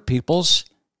other people's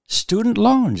student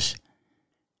loans.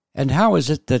 And how is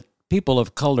it that people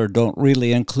of color don't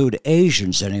really include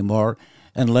Asians anymore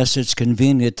unless it's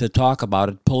convenient to talk about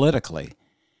it politically?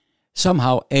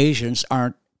 Somehow Asians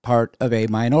aren't part of a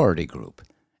minority group,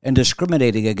 and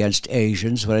discriminating against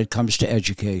Asians when it comes to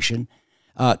education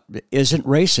isn't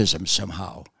racism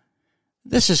somehow.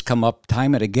 This has come up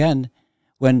time and again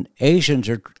when Asians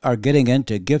are getting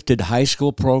into gifted high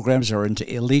school programs or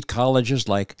into elite colleges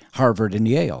like Harvard and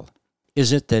Yale.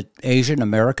 Is it that Asian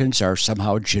Americans are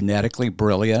somehow genetically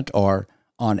brilliant or,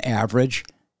 on average,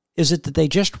 is it that they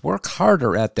just work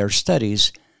harder at their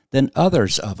studies than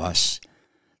others of us?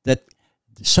 That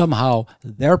somehow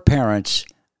their parents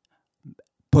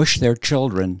push their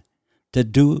children to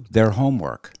do their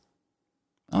homework?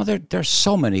 Oh, there's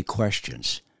so many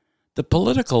questions. The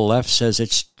political left says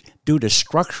it's due to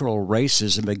structural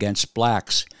racism against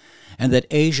blacks and that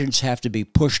Asians have to be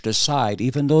pushed aside,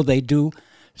 even though they do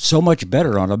so much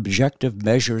better on objective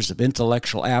measures of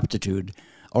intellectual aptitude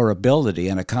or ability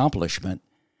and accomplishment.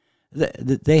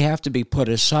 They have to be put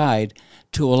aside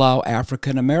to allow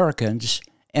African Americans,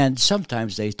 and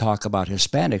sometimes they talk about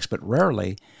Hispanics, but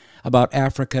rarely about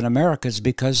African Americans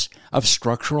because of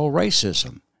structural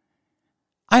racism.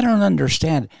 I don't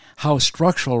understand how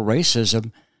structural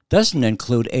racism doesn't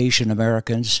include Asian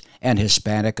Americans and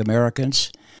Hispanic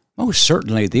Americans. Most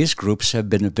certainly these groups have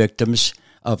been victims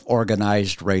of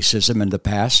organized racism in the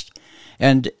past.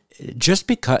 And just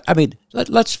because,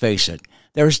 let's face it,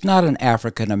 there's not an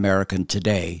African American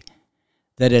today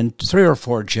that in 3 or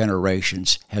 4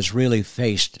 generations has really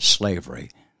faced slavery.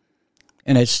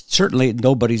 And it's certainly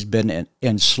nobody's been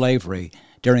in slavery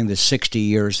during the 60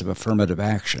 years of affirmative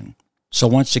action. So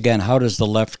once again, how does the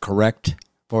left correct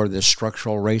for this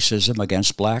structural racism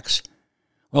against blacks?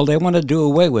 Well, they want to do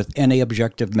away with any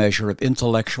objective measure of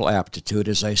intellectual aptitude,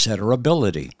 as I said, or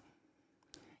ability.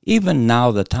 Even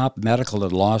now, the top medical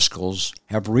and law schools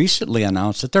have recently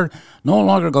announced that they're no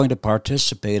longer going to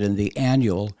participate in the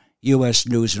annual U.S.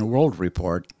 News and World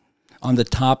Report on the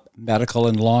top medical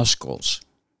and law schools.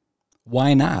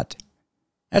 Why not?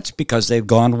 That's because they've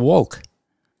gone woke.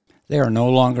 They are no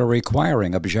longer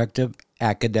requiring objective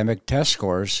academic test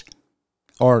scores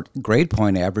or grade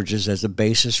point averages as a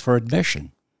basis for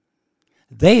admission.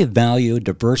 They value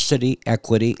diversity,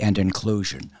 equity, and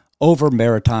inclusion over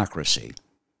meritocracy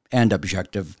and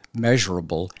objective,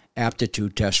 measurable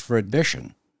aptitude tests for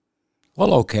admission.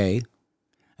 Well, okay.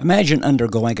 Imagine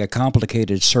undergoing a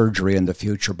complicated surgery in the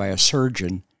future by a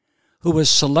surgeon who was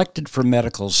selected for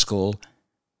medical school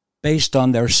based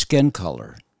on their skin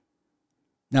color.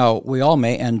 Now, we all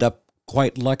may end up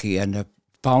quite lucky and have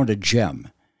found a gem.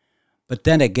 But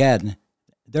then again,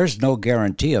 there's no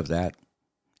guarantee of that.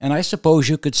 And I suppose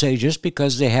you could say just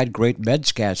because they had great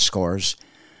MedScat scores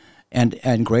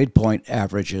and grade point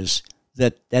averages,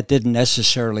 that didn't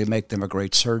necessarily make them a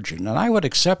great surgeon. And I would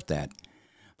accept that.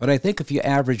 But I think if you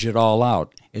average it all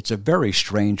out, it's a very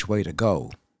strange way to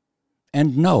go.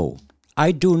 And no,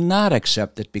 I do not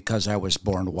accept that because I was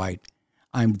born white,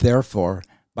 I'm therefore,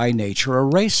 by nature, a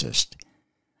racist.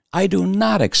 I do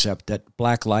not accept that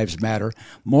Black Lives Matter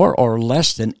more or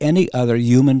less than any other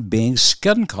human being's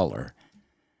skin color.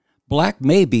 Black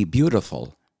may be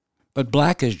beautiful, but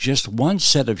black is just one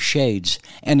set of shades,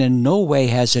 and in no way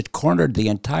has it cornered the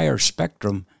entire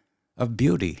spectrum of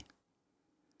beauty.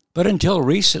 But until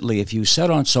recently, if you said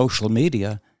on social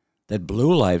media that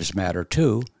blue lives matter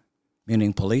too,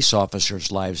 meaning police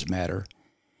officers' lives matter,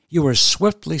 you were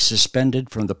swiftly suspended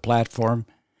from the platform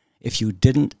if you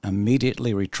didn't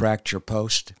immediately retract your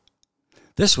post.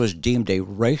 This was deemed a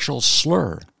racial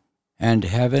slur, and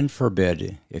heaven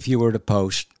forbid if you were to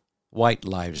post, white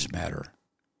lives matter.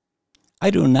 I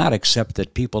do not accept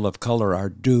that people of color are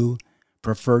due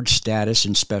preferred status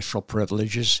and special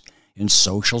privileges in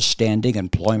social standing,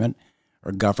 employment,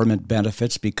 or government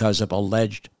benefits because of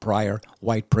alleged prior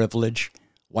white privilege,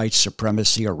 white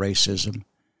supremacy, or racism.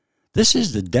 This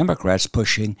is the Democrats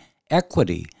pushing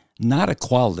equity, not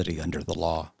equality under the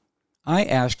law. I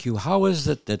ask you, how is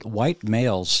it that white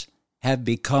males have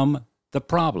become the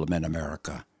problem in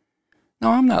America?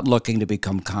 Now, I'm not looking to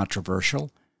become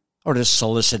controversial or to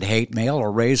solicit hate mail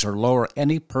or raise or lower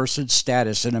any person's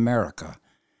status in America.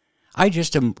 I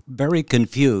just am very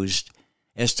confused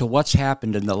as to what's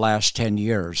happened in the last 10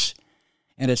 years.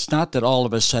 And it's not that all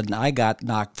of a sudden I got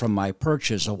knocked from my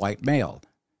perch as a white male.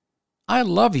 I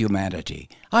love humanity.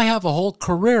 I have a whole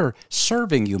career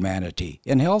serving humanity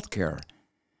in healthcare.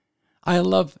 I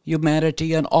love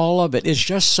humanity and all of it. It's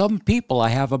just some people I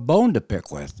have a bone to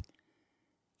pick with.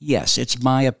 Yes, it's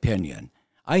my opinion.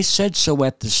 I said so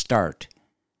at the start.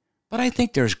 But I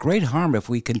think there's great harm if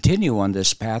we continue on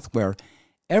this path where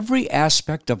every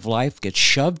aspect of life gets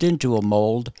shoved into a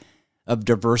mold of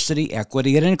diversity,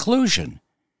 equity, and inclusion.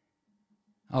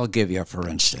 I'll give you, for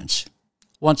instance,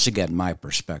 once again, my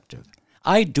perspective.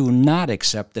 I do not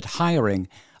accept that hiring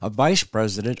a vice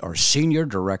president or senior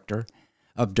director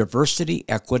of diversity,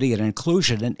 equity, and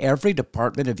inclusion in every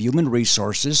department of human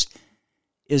resources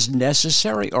is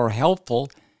necessary or helpful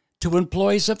to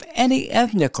employees of any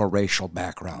ethnic or racial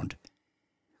background.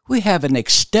 We have an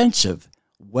extensive,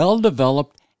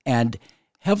 well-developed, and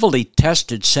heavily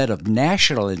tested set of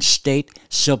national and state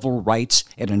civil rights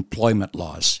and employment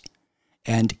laws,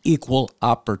 and equal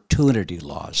opportunity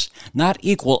laws. Not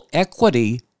equal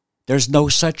equity, there's no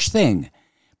such thing,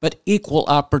 but equal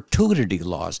opportunity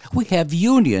laws. We have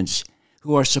unions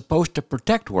who are supposed to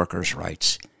protect workers'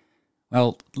 rights.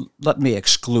 Well, let me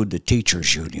exclude the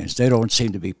teachers' unions. They don't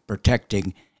seem to be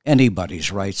protecting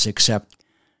anybody's rights except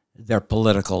their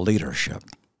political leadership.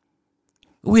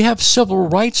 We have civil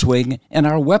rights wing in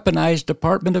our weaponized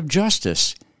Department of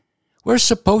Justice. We're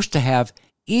supposed to have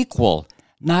equal,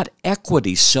 not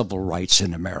equity civil rights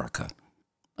in America.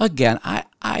 Again,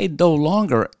 I no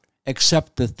longer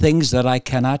accept the things that I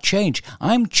cannot change.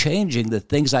 I'm changing the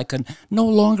things I can no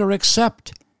longer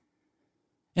accept.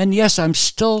 And yes, I'm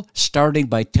still starting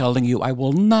by telling you I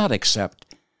will not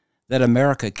accept that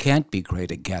America can't be great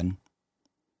again.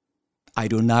 I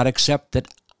do not accept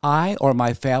that I or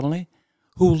my family,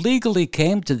 who legally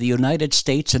came to the United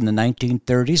States in the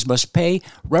 1930s, must pay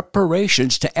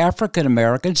reparations to African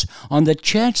Americans on the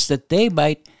chance that they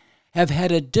might have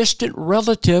had a distant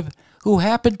relative who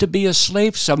happened to be a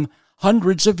slave some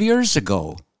hundreds of years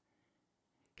ago.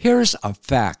 Here's a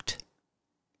fact,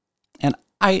 and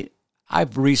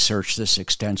I've researched this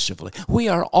extensively. We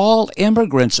are all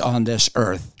immigrants on this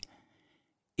earth.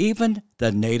 Even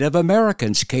the Native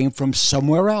Americans came from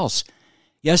somewhere else.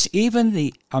 Yes, even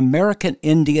the American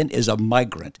Indian is a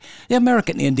migrant. The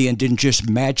American Indian didn't just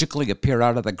magically appear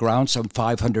out of the ground some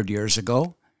 500 years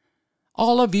ago.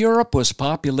 All of Europe was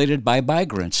populated by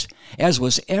migrants, as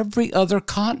was every other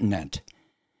continent.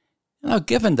 Now,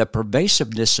 given the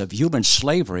pervasiveness of human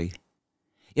slavery,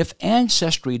 if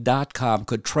Ancestry.com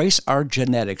could trace our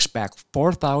genetics back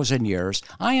 4,000 years,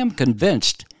 I am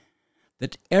convinced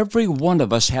that every one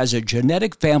of us has a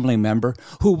genetic family member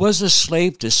who was a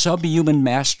slave to some human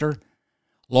master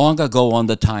long ago on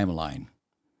the timeline.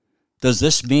 Does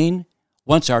this mean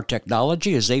once our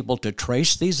technology is able to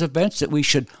trace these events that we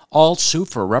should all sue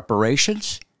for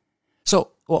reparations?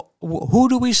 So, who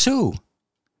do we sue?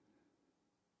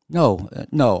 No,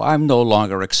 I'm no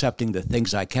longer accepting the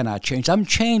things I cannot change. I'm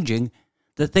changing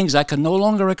the things I can no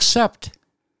longer accept.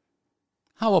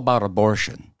 How about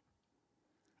abortion?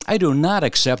 I do not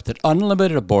accept that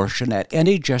unlimited abortion at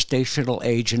any gestational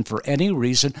age and for any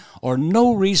reason or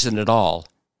no reason at all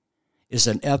is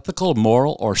an ethical,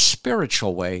 moral, or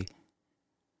spiritual way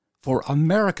for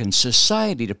American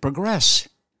society to progress.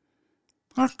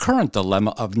 Our current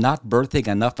dilemma of not birthing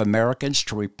enough Americans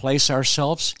to replace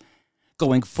ourselves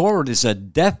going forward is a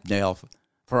death knell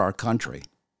for our country.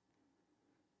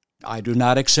 I do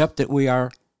not accept that we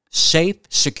are safe,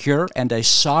 secure, and a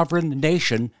sovereign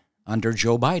nation under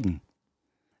Joe Biden.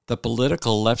 The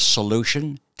political left's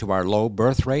solution to our low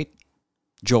birth rate,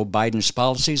 Joe Biden's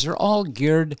policies, are all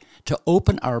geared to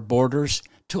open our borders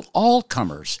to all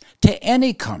comers, to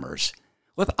any comers,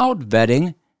 without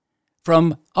vetting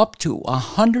from up to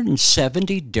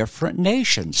 170 different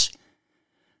nations.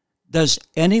 Does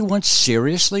anyone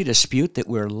seriously dispute that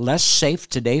we're less safe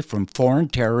today from foreign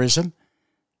terrorism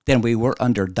than we were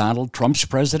under Donald Trump's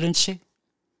presidency?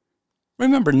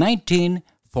 Remember, 19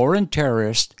 foreign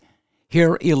terrorists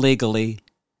here illegally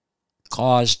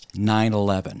caused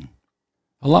 9/11.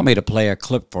 Allow me to play a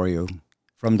clip for you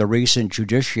from the recent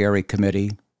Judiciary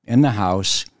Committee in the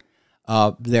House,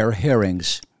 their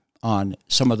hearings on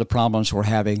some of the problems we're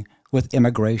having with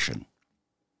immigration.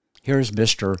 Here's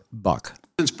Mr. Buck.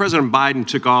 Since President Biden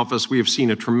took office, we have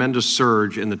seen a tremendous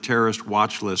surge in the terrorist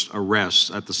watch list arrests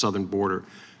at the southern border.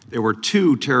 There were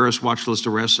 2 terrorist watch list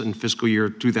arrests in fiscal year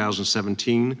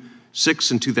 2017,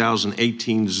 6 in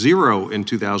 2018, 0 in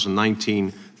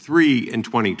 2019, 3 in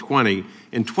 2020.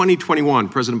 In 2021,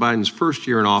 President Biden's first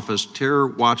year in office, terror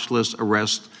watch list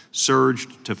arrests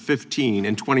surged to 15.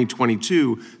 In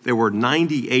 2022, there were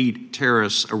 98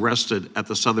 terrorists arrested at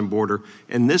the southern border.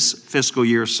 In this fiscal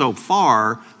year so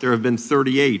far, there have been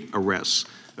 38 arrests.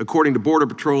 According to Border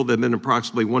Patrol, there have been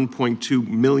approximately 1.2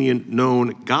 million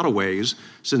known gotaways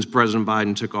since President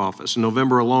Biden took office. In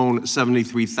November alone,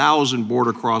 73,000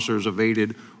 border crossers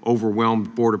evaded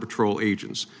overwhelmed Border Patrol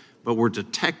agents, but were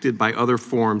detected by other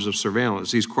forms of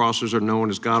surveillance. These crossers are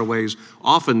known as gotaways.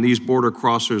 Often these border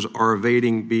crossers are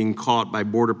evading being caught by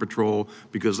Border Patrol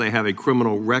because they have a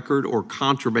criminal record or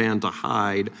contraband to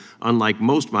hide, unlike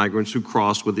most migrants who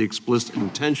cross with the explicit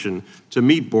intention to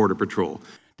meet Border Patrol.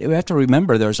 We have to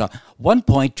remember there's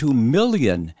 1.2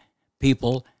 million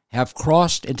people have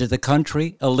crossed into the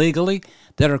country illegally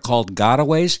that are called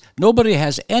gotaways. Nobody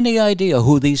has any idea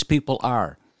who these people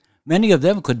are. Many of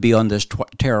them could be on this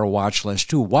terror watch list,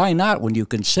 too. Why not when you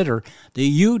consider the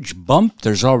huge bump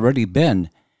there's already been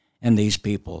in these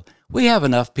people? We have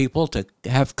enough people to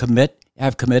have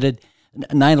committed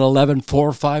 9/11 4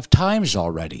 or 5 times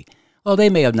already. Well, they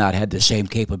may have not had the same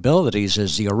capabilities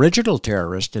as the original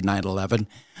terrorist in 9/11,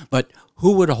 but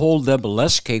who would hold them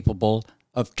less capable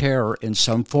of terror in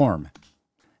some form?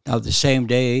 Now, the same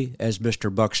day as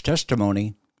Mr. Buck's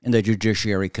testimony in the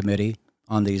Judiciary Committee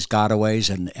on these gotaways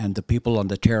and the people on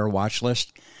the terror watch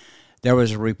list, there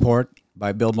was a report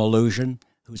by Bill Maloogian,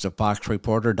 who's a Fox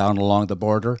reporter down along the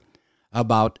border,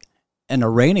 about an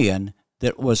Iranian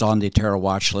that was on the terror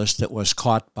watch list that was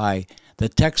caught by the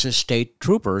Texas state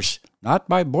troopers, not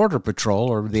by Border Patrol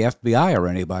or the FBI or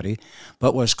anybody,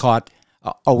 but was caught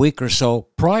a week or so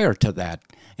prior to that.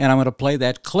 And I'm going to play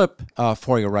that clip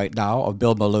for you right now of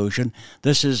Bill Maloogian.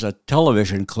 This is a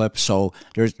television clip, so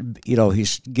there's,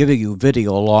 he's giving you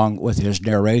video along with his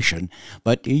narration,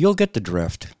 but you'll get the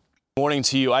drift. Morning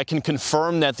to you. I can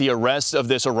confirm that the arrest of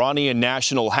this Iranian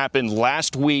national happened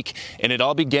last week, and it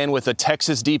all began with a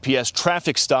Texas DPS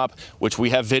traffic stop, which we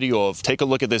have video of. Take a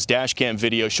look at this dash cam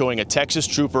video showing a Texas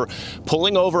trooper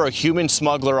pulling over a human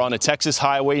smuggler on a Texas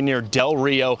highway near Del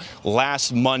Rio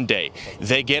last Monday.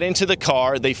 They get into the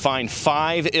car. They find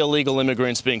 5 illegal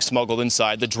immigrants being smuggled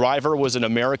inside. The driver was an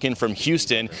American from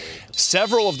Houston.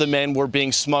 Several of the men were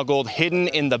being smuggled hidden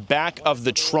in the back of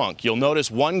the trunk. You'll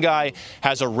notice one guy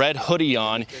has a red hoodie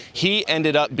on. He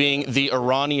ended up being the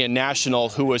Iranian national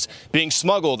who was being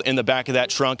smuggled in the back of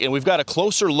that trunk, and we've got a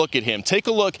closer look at him. Take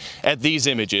a look at these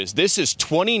images. This is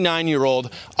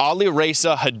 29-year-old Ali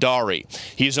Reza Hadari.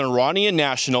 He's an Iranian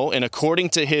national, and according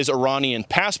to his Iranian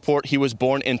passport, he was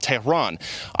born in Tehran.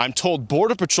 I'm told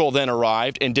Border Patrol then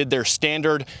arrived and did their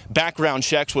standard background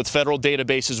checks with federal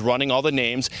databases running all the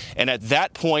names, and at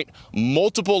that point,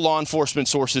 multiple law enforcement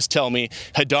sources tell me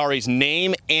Hadari's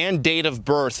name and date of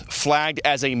birth flagged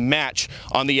as a match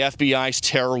on the FBI's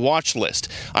terror watch list.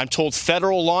 I'm told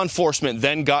federal law enforcement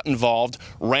then got involved,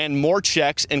 ran more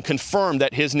checks, and confirmed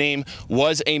that his name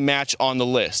was a match on the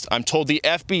list. I'm told the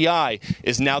FBI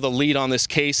is now the lead on this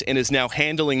case and is now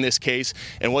handling this case.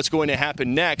 And what's going to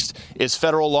happen next is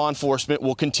federal law enforcement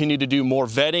will continue to do more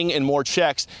vetting and more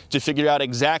checks to figure out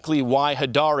exactly why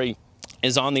Hadari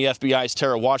is on the FBI's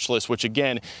terror watch list, which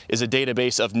again is a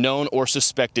database of known or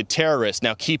suspected terrorists.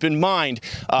 Now, keep in mind,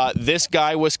 this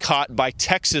guy was caught by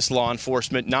Texas law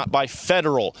enforcement, not by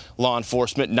federal law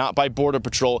enforcement, not by Border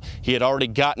Patrol. He had already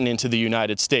gotten into the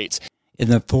United States. In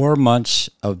the 4 months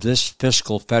of this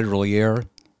fiscal federal year,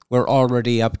 we're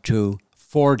already up to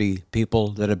 40 people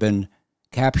that have been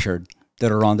captured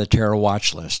that are on the terror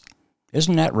watch list.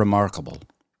 Isn't that remarkable?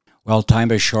 Well, time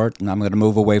is short, and I'm going to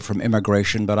move away from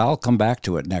immigration, but I'll come back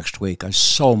to it next week. There's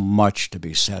so much to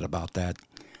be said about that.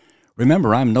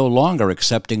 Remember, I'm no longer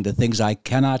accepting the things I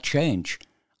cannot change.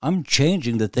 I'm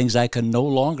changing the things I can no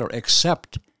longer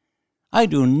accept. I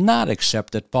do not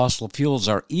accept that fossil fuels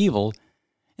are evil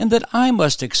and that I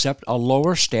must accept a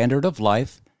lower standard of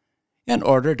life in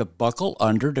order to buckle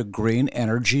under to green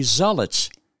energy zealots.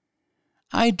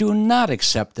 I do not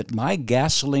accept that my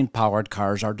gasoline-powered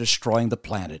cars are destroying the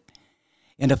planet,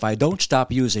 and if I don't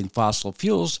stop using fossil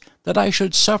fuels, that I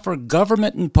should suffer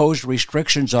government-imposed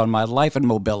restrictions on my life and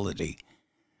mobility,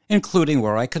 including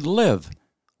where I could live,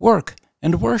 work,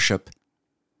 and worship.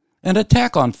 An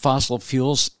attack on fossil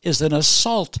fuels is an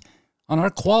assault on our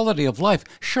quality of life.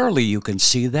 Surely you can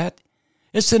see that.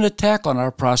 It's an attack on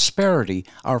our prosperity,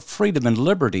 our freedom and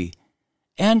liberty,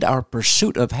 and our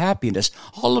pursuit of happiness.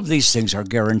 All of these things are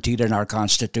guaranteed in our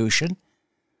Constitution.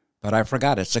 But I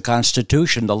forgot, it's the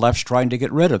Constitution the left's trying to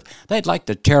get rid of. They'd like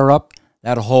to tear up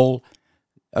that whole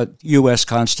U.S.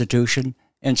 Constitution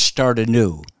and start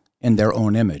anew in their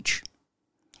own image.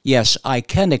 Yes, I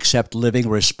can accept living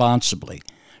responsibly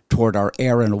toward our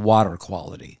air and water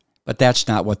quality, but that's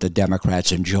not what the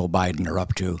Democrats and Joe Biden are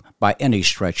up to by any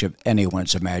stretch of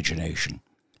anyone's imagination.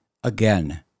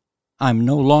 Again, I'm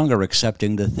no longer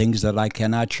accepting the things that I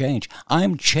cannot change.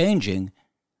 I'm changing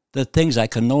the things I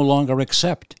can no longer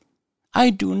accept. I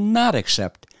do not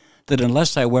accept that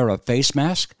unless I wear a face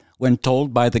mask when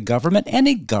told by the government,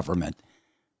 any government,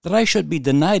 that I should be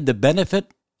denied the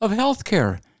benefit of health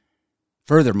care.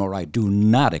 Furthermore, I do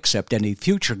not accept any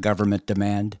future government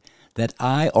demand that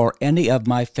I or any of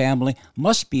my family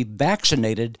must be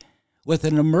vaccinated with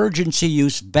an emergency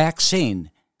use vaccine.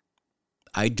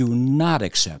 I do not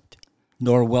accept,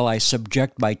 nor will I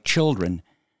subject my children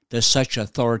to such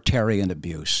authoritarian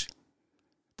abuse.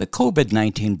 The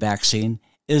COVID-19 vaccine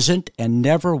isn't and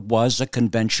never was a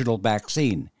conventional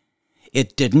vaccine.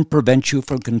 It didn't prevent you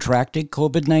from contracting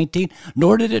COVID-19,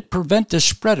 nor did it prevent the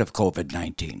spread of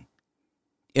COVID-19.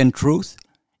 In truth,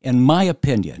 in my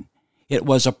opinion, it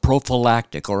was a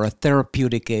prophylactic or a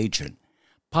therapeutic agent,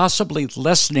 possibly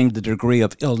lessening the degree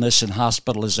of illness and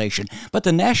hospitalization. But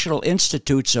the National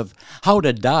Institutes of How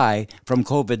to Die from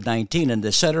COVID-19 and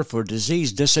the Center for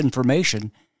Disease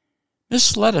Disinformation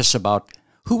misled us about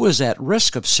who was at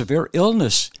risk of severe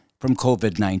illness from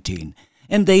COVID-19.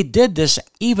 And they did this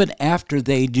even after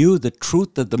they knew the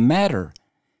truth of the matter.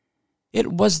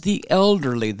 It was the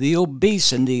elderly, the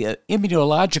obese, and the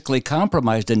immunologically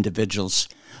compromised individuals.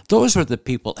 Those were the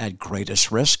people at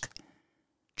greatest risk.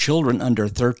 Children under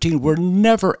 13 were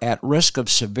never at risk of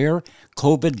severe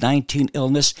COVID-19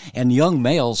 illness, and young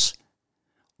males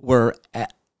were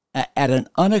at an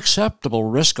unacceptable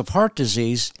risk of heart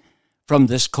disease from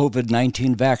this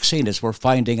COVID-19 vaccine, as we're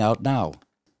finding out now.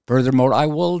 Furthermore, I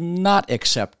will not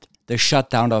accept the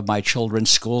shutdown of my children's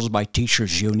schools by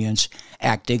teachers' unions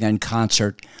acting in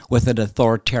concert with an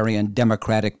authoritarian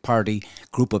Democratic Party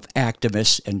group of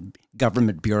activists and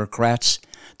government bureaucrats.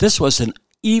 This was an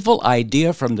evil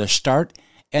idea from the start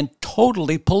and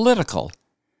totally political.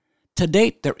 To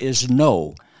date, there is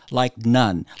no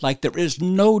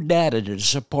data to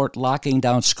support locking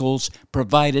down schools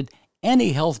provided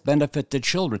any health benefit to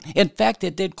children. In fact,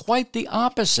 it did quite the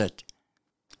opposite.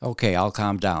 Okay, I'll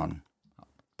calm down,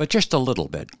 but just a little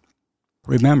bit.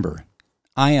 Remember,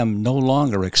 I am no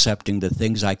longer accepting the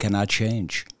things I cannot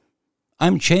change.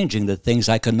 I'm changing the things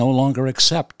I can no longer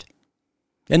accept.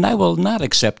 And I will not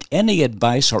accept any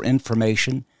advice or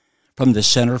information from the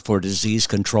Center for Disease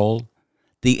Control,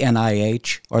 the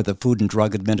NIH, or the Food and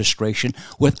Drug Administration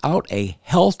without a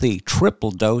healthy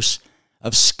triple dose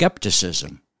of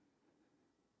skepticism.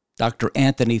 Dr.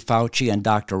 Anthony Fauci and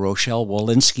Dr. Rochelle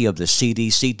Walensky of the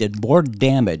CDC did more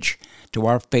damage to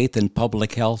our faith in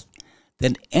public health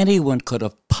than anyone could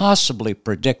have possibly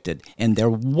predicted in their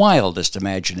wildest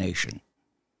imagination.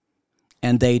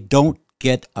 And they don't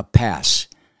get a pass.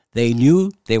 They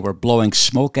knew they were blowing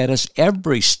smoke at us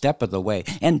every step of the way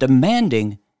and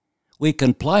demanding we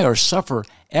comply or suffer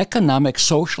economic,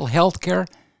 social, health care,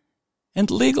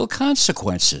 and legal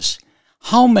consequences.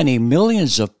 How many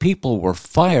millions of people were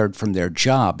fired from their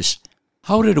jobs?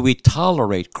 How did we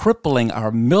tolerate crippling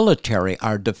our military,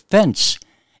 our defense,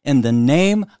 in the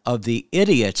name of the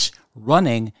idiots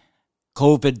running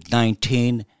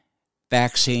COVID-19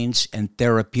 vaccines and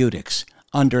therapeutics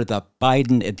under the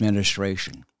Biden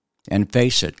administration? And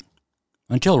face it,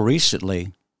 until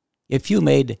recently, if you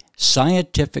made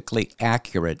scientifically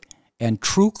accurate and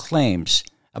true claims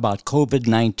about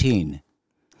COVID-19,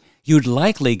 you'd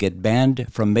likely get banned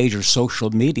from major social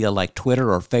media like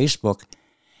Twitter or Facebook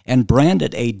and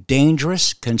branded a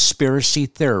dangerous conspiracy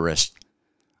theorist,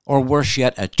 or worse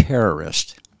yet, a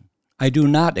terrorist. I do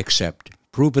not accept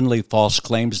provenly false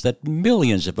claims that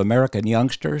millions of American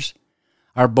youngsters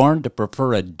are born to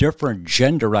prefer a different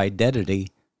gender identity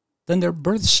than their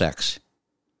birth sex.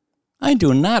 I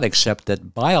do not accept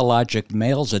that biologic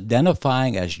males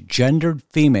identifying as gendered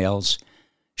females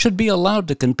should be allowed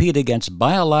to compete against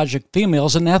biologic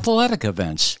females in athletic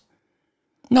events.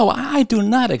 No, I do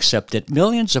not accept that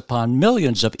millions upon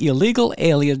millions of illegal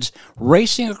aliens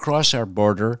racing across our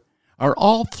border are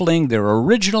all fleeing their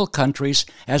original countries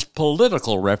as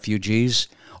political refugees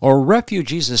or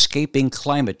refugees escaping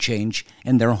climate change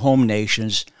in their home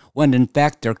nations when in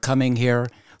fact they're coming here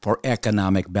for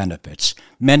economic benefits.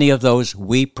 Many of those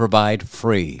we provide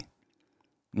free.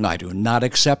 I do not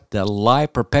accept the lie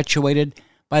perpetuated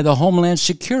by the Homeland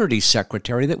Security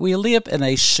Secretary that we live in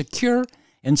a secure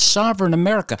in sovereign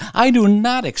America. I do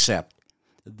not accept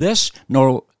this,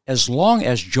 nor as long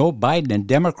as Joe Biden and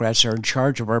Democrats are in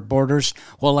charge of our borders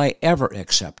will I ever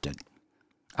accept it.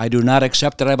 I do not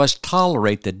accept that I must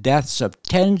tolerate the deaths of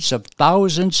tens of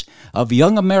thousands of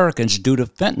young Americans due to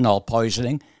fentanyl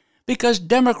poisoning because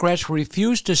Democrats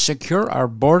refuse to secure our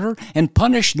border and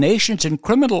punish nations and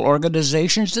criminal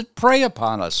organizations that prey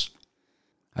upon us.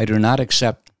 I do not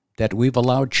accept that we've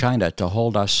allowed China to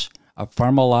hold us a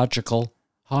pharmacological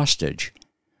hostage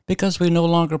because we no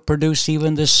longer produce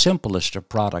even the simplest of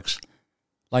products,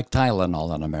 like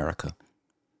Tylenol in America.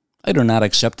 I do not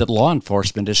accept that law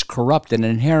enforcement is corrupt and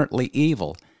inherently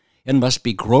evil and must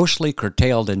be grossly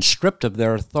curtailed and stripped of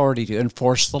their authority to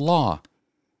enforce the law.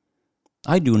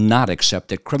 I do not accept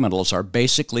that criminals are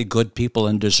basically good people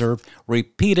and deserve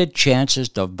repeated chances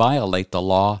to violate the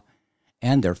law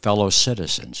and their fellow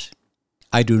citizens.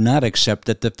 I do not accept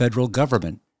that the federal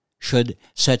government should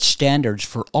set standards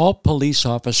for all police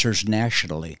officers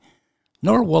nationally,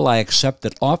 nor will I accept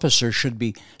that officers should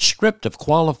be stripped of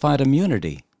qualified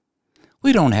immunity.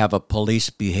 We don't have a police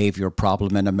behavior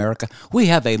problem in America. We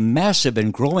have a massive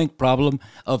and growing problem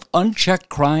of unchecked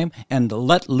crime and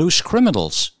let-loose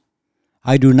criminals.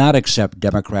 I do not accept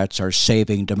Democrats are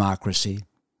saving democracy,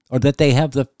 or that they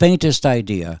have the faintest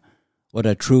idea what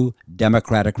a true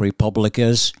democratic republic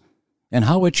is and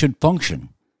how it should function.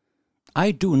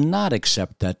 I do not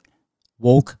accept that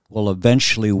woke will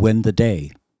eventually win the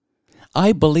day.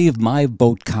 I believe my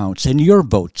vote counts and your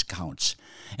vote counts,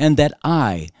 and that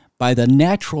I, by the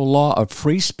natural law of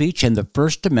free speech and the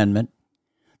First Amendment,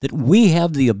 that we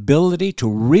have the ability to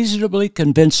reasonably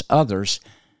convince others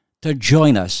to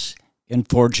join us in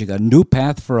forging a new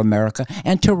path for America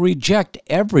and to reject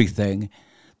everything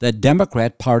the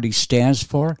Democrat Party stands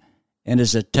for and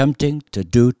is attempting to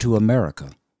do to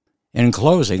America. In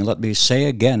closing, let me say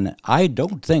again, I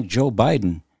don't think Joe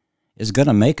Biden is going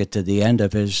to make it to the end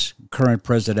of his current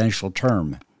presidential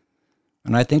term.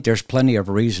 And I think there's plenty of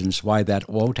reasons why that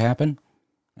won't happen.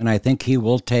 And I think he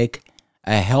will take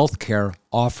a health care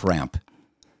off-ramp.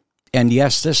 And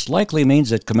yes, this likely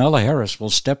means that Kamala Harris will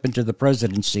step into the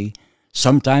presidency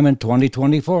sometime in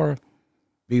 2024,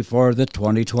 before the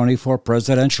 2024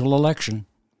 presidential election.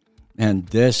 And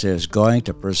this is going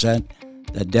to present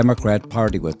the Democrat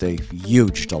Party with a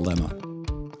huge dilemma.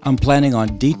 I'm planning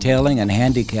on detailing and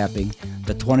handicapping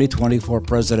the 2024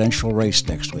 presidential race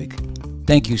next week.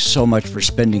 Thank you so much for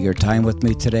spending your time with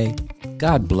me today.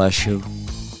 God bless you.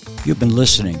 You've been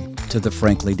listening to The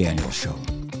Frankly Daniel Show.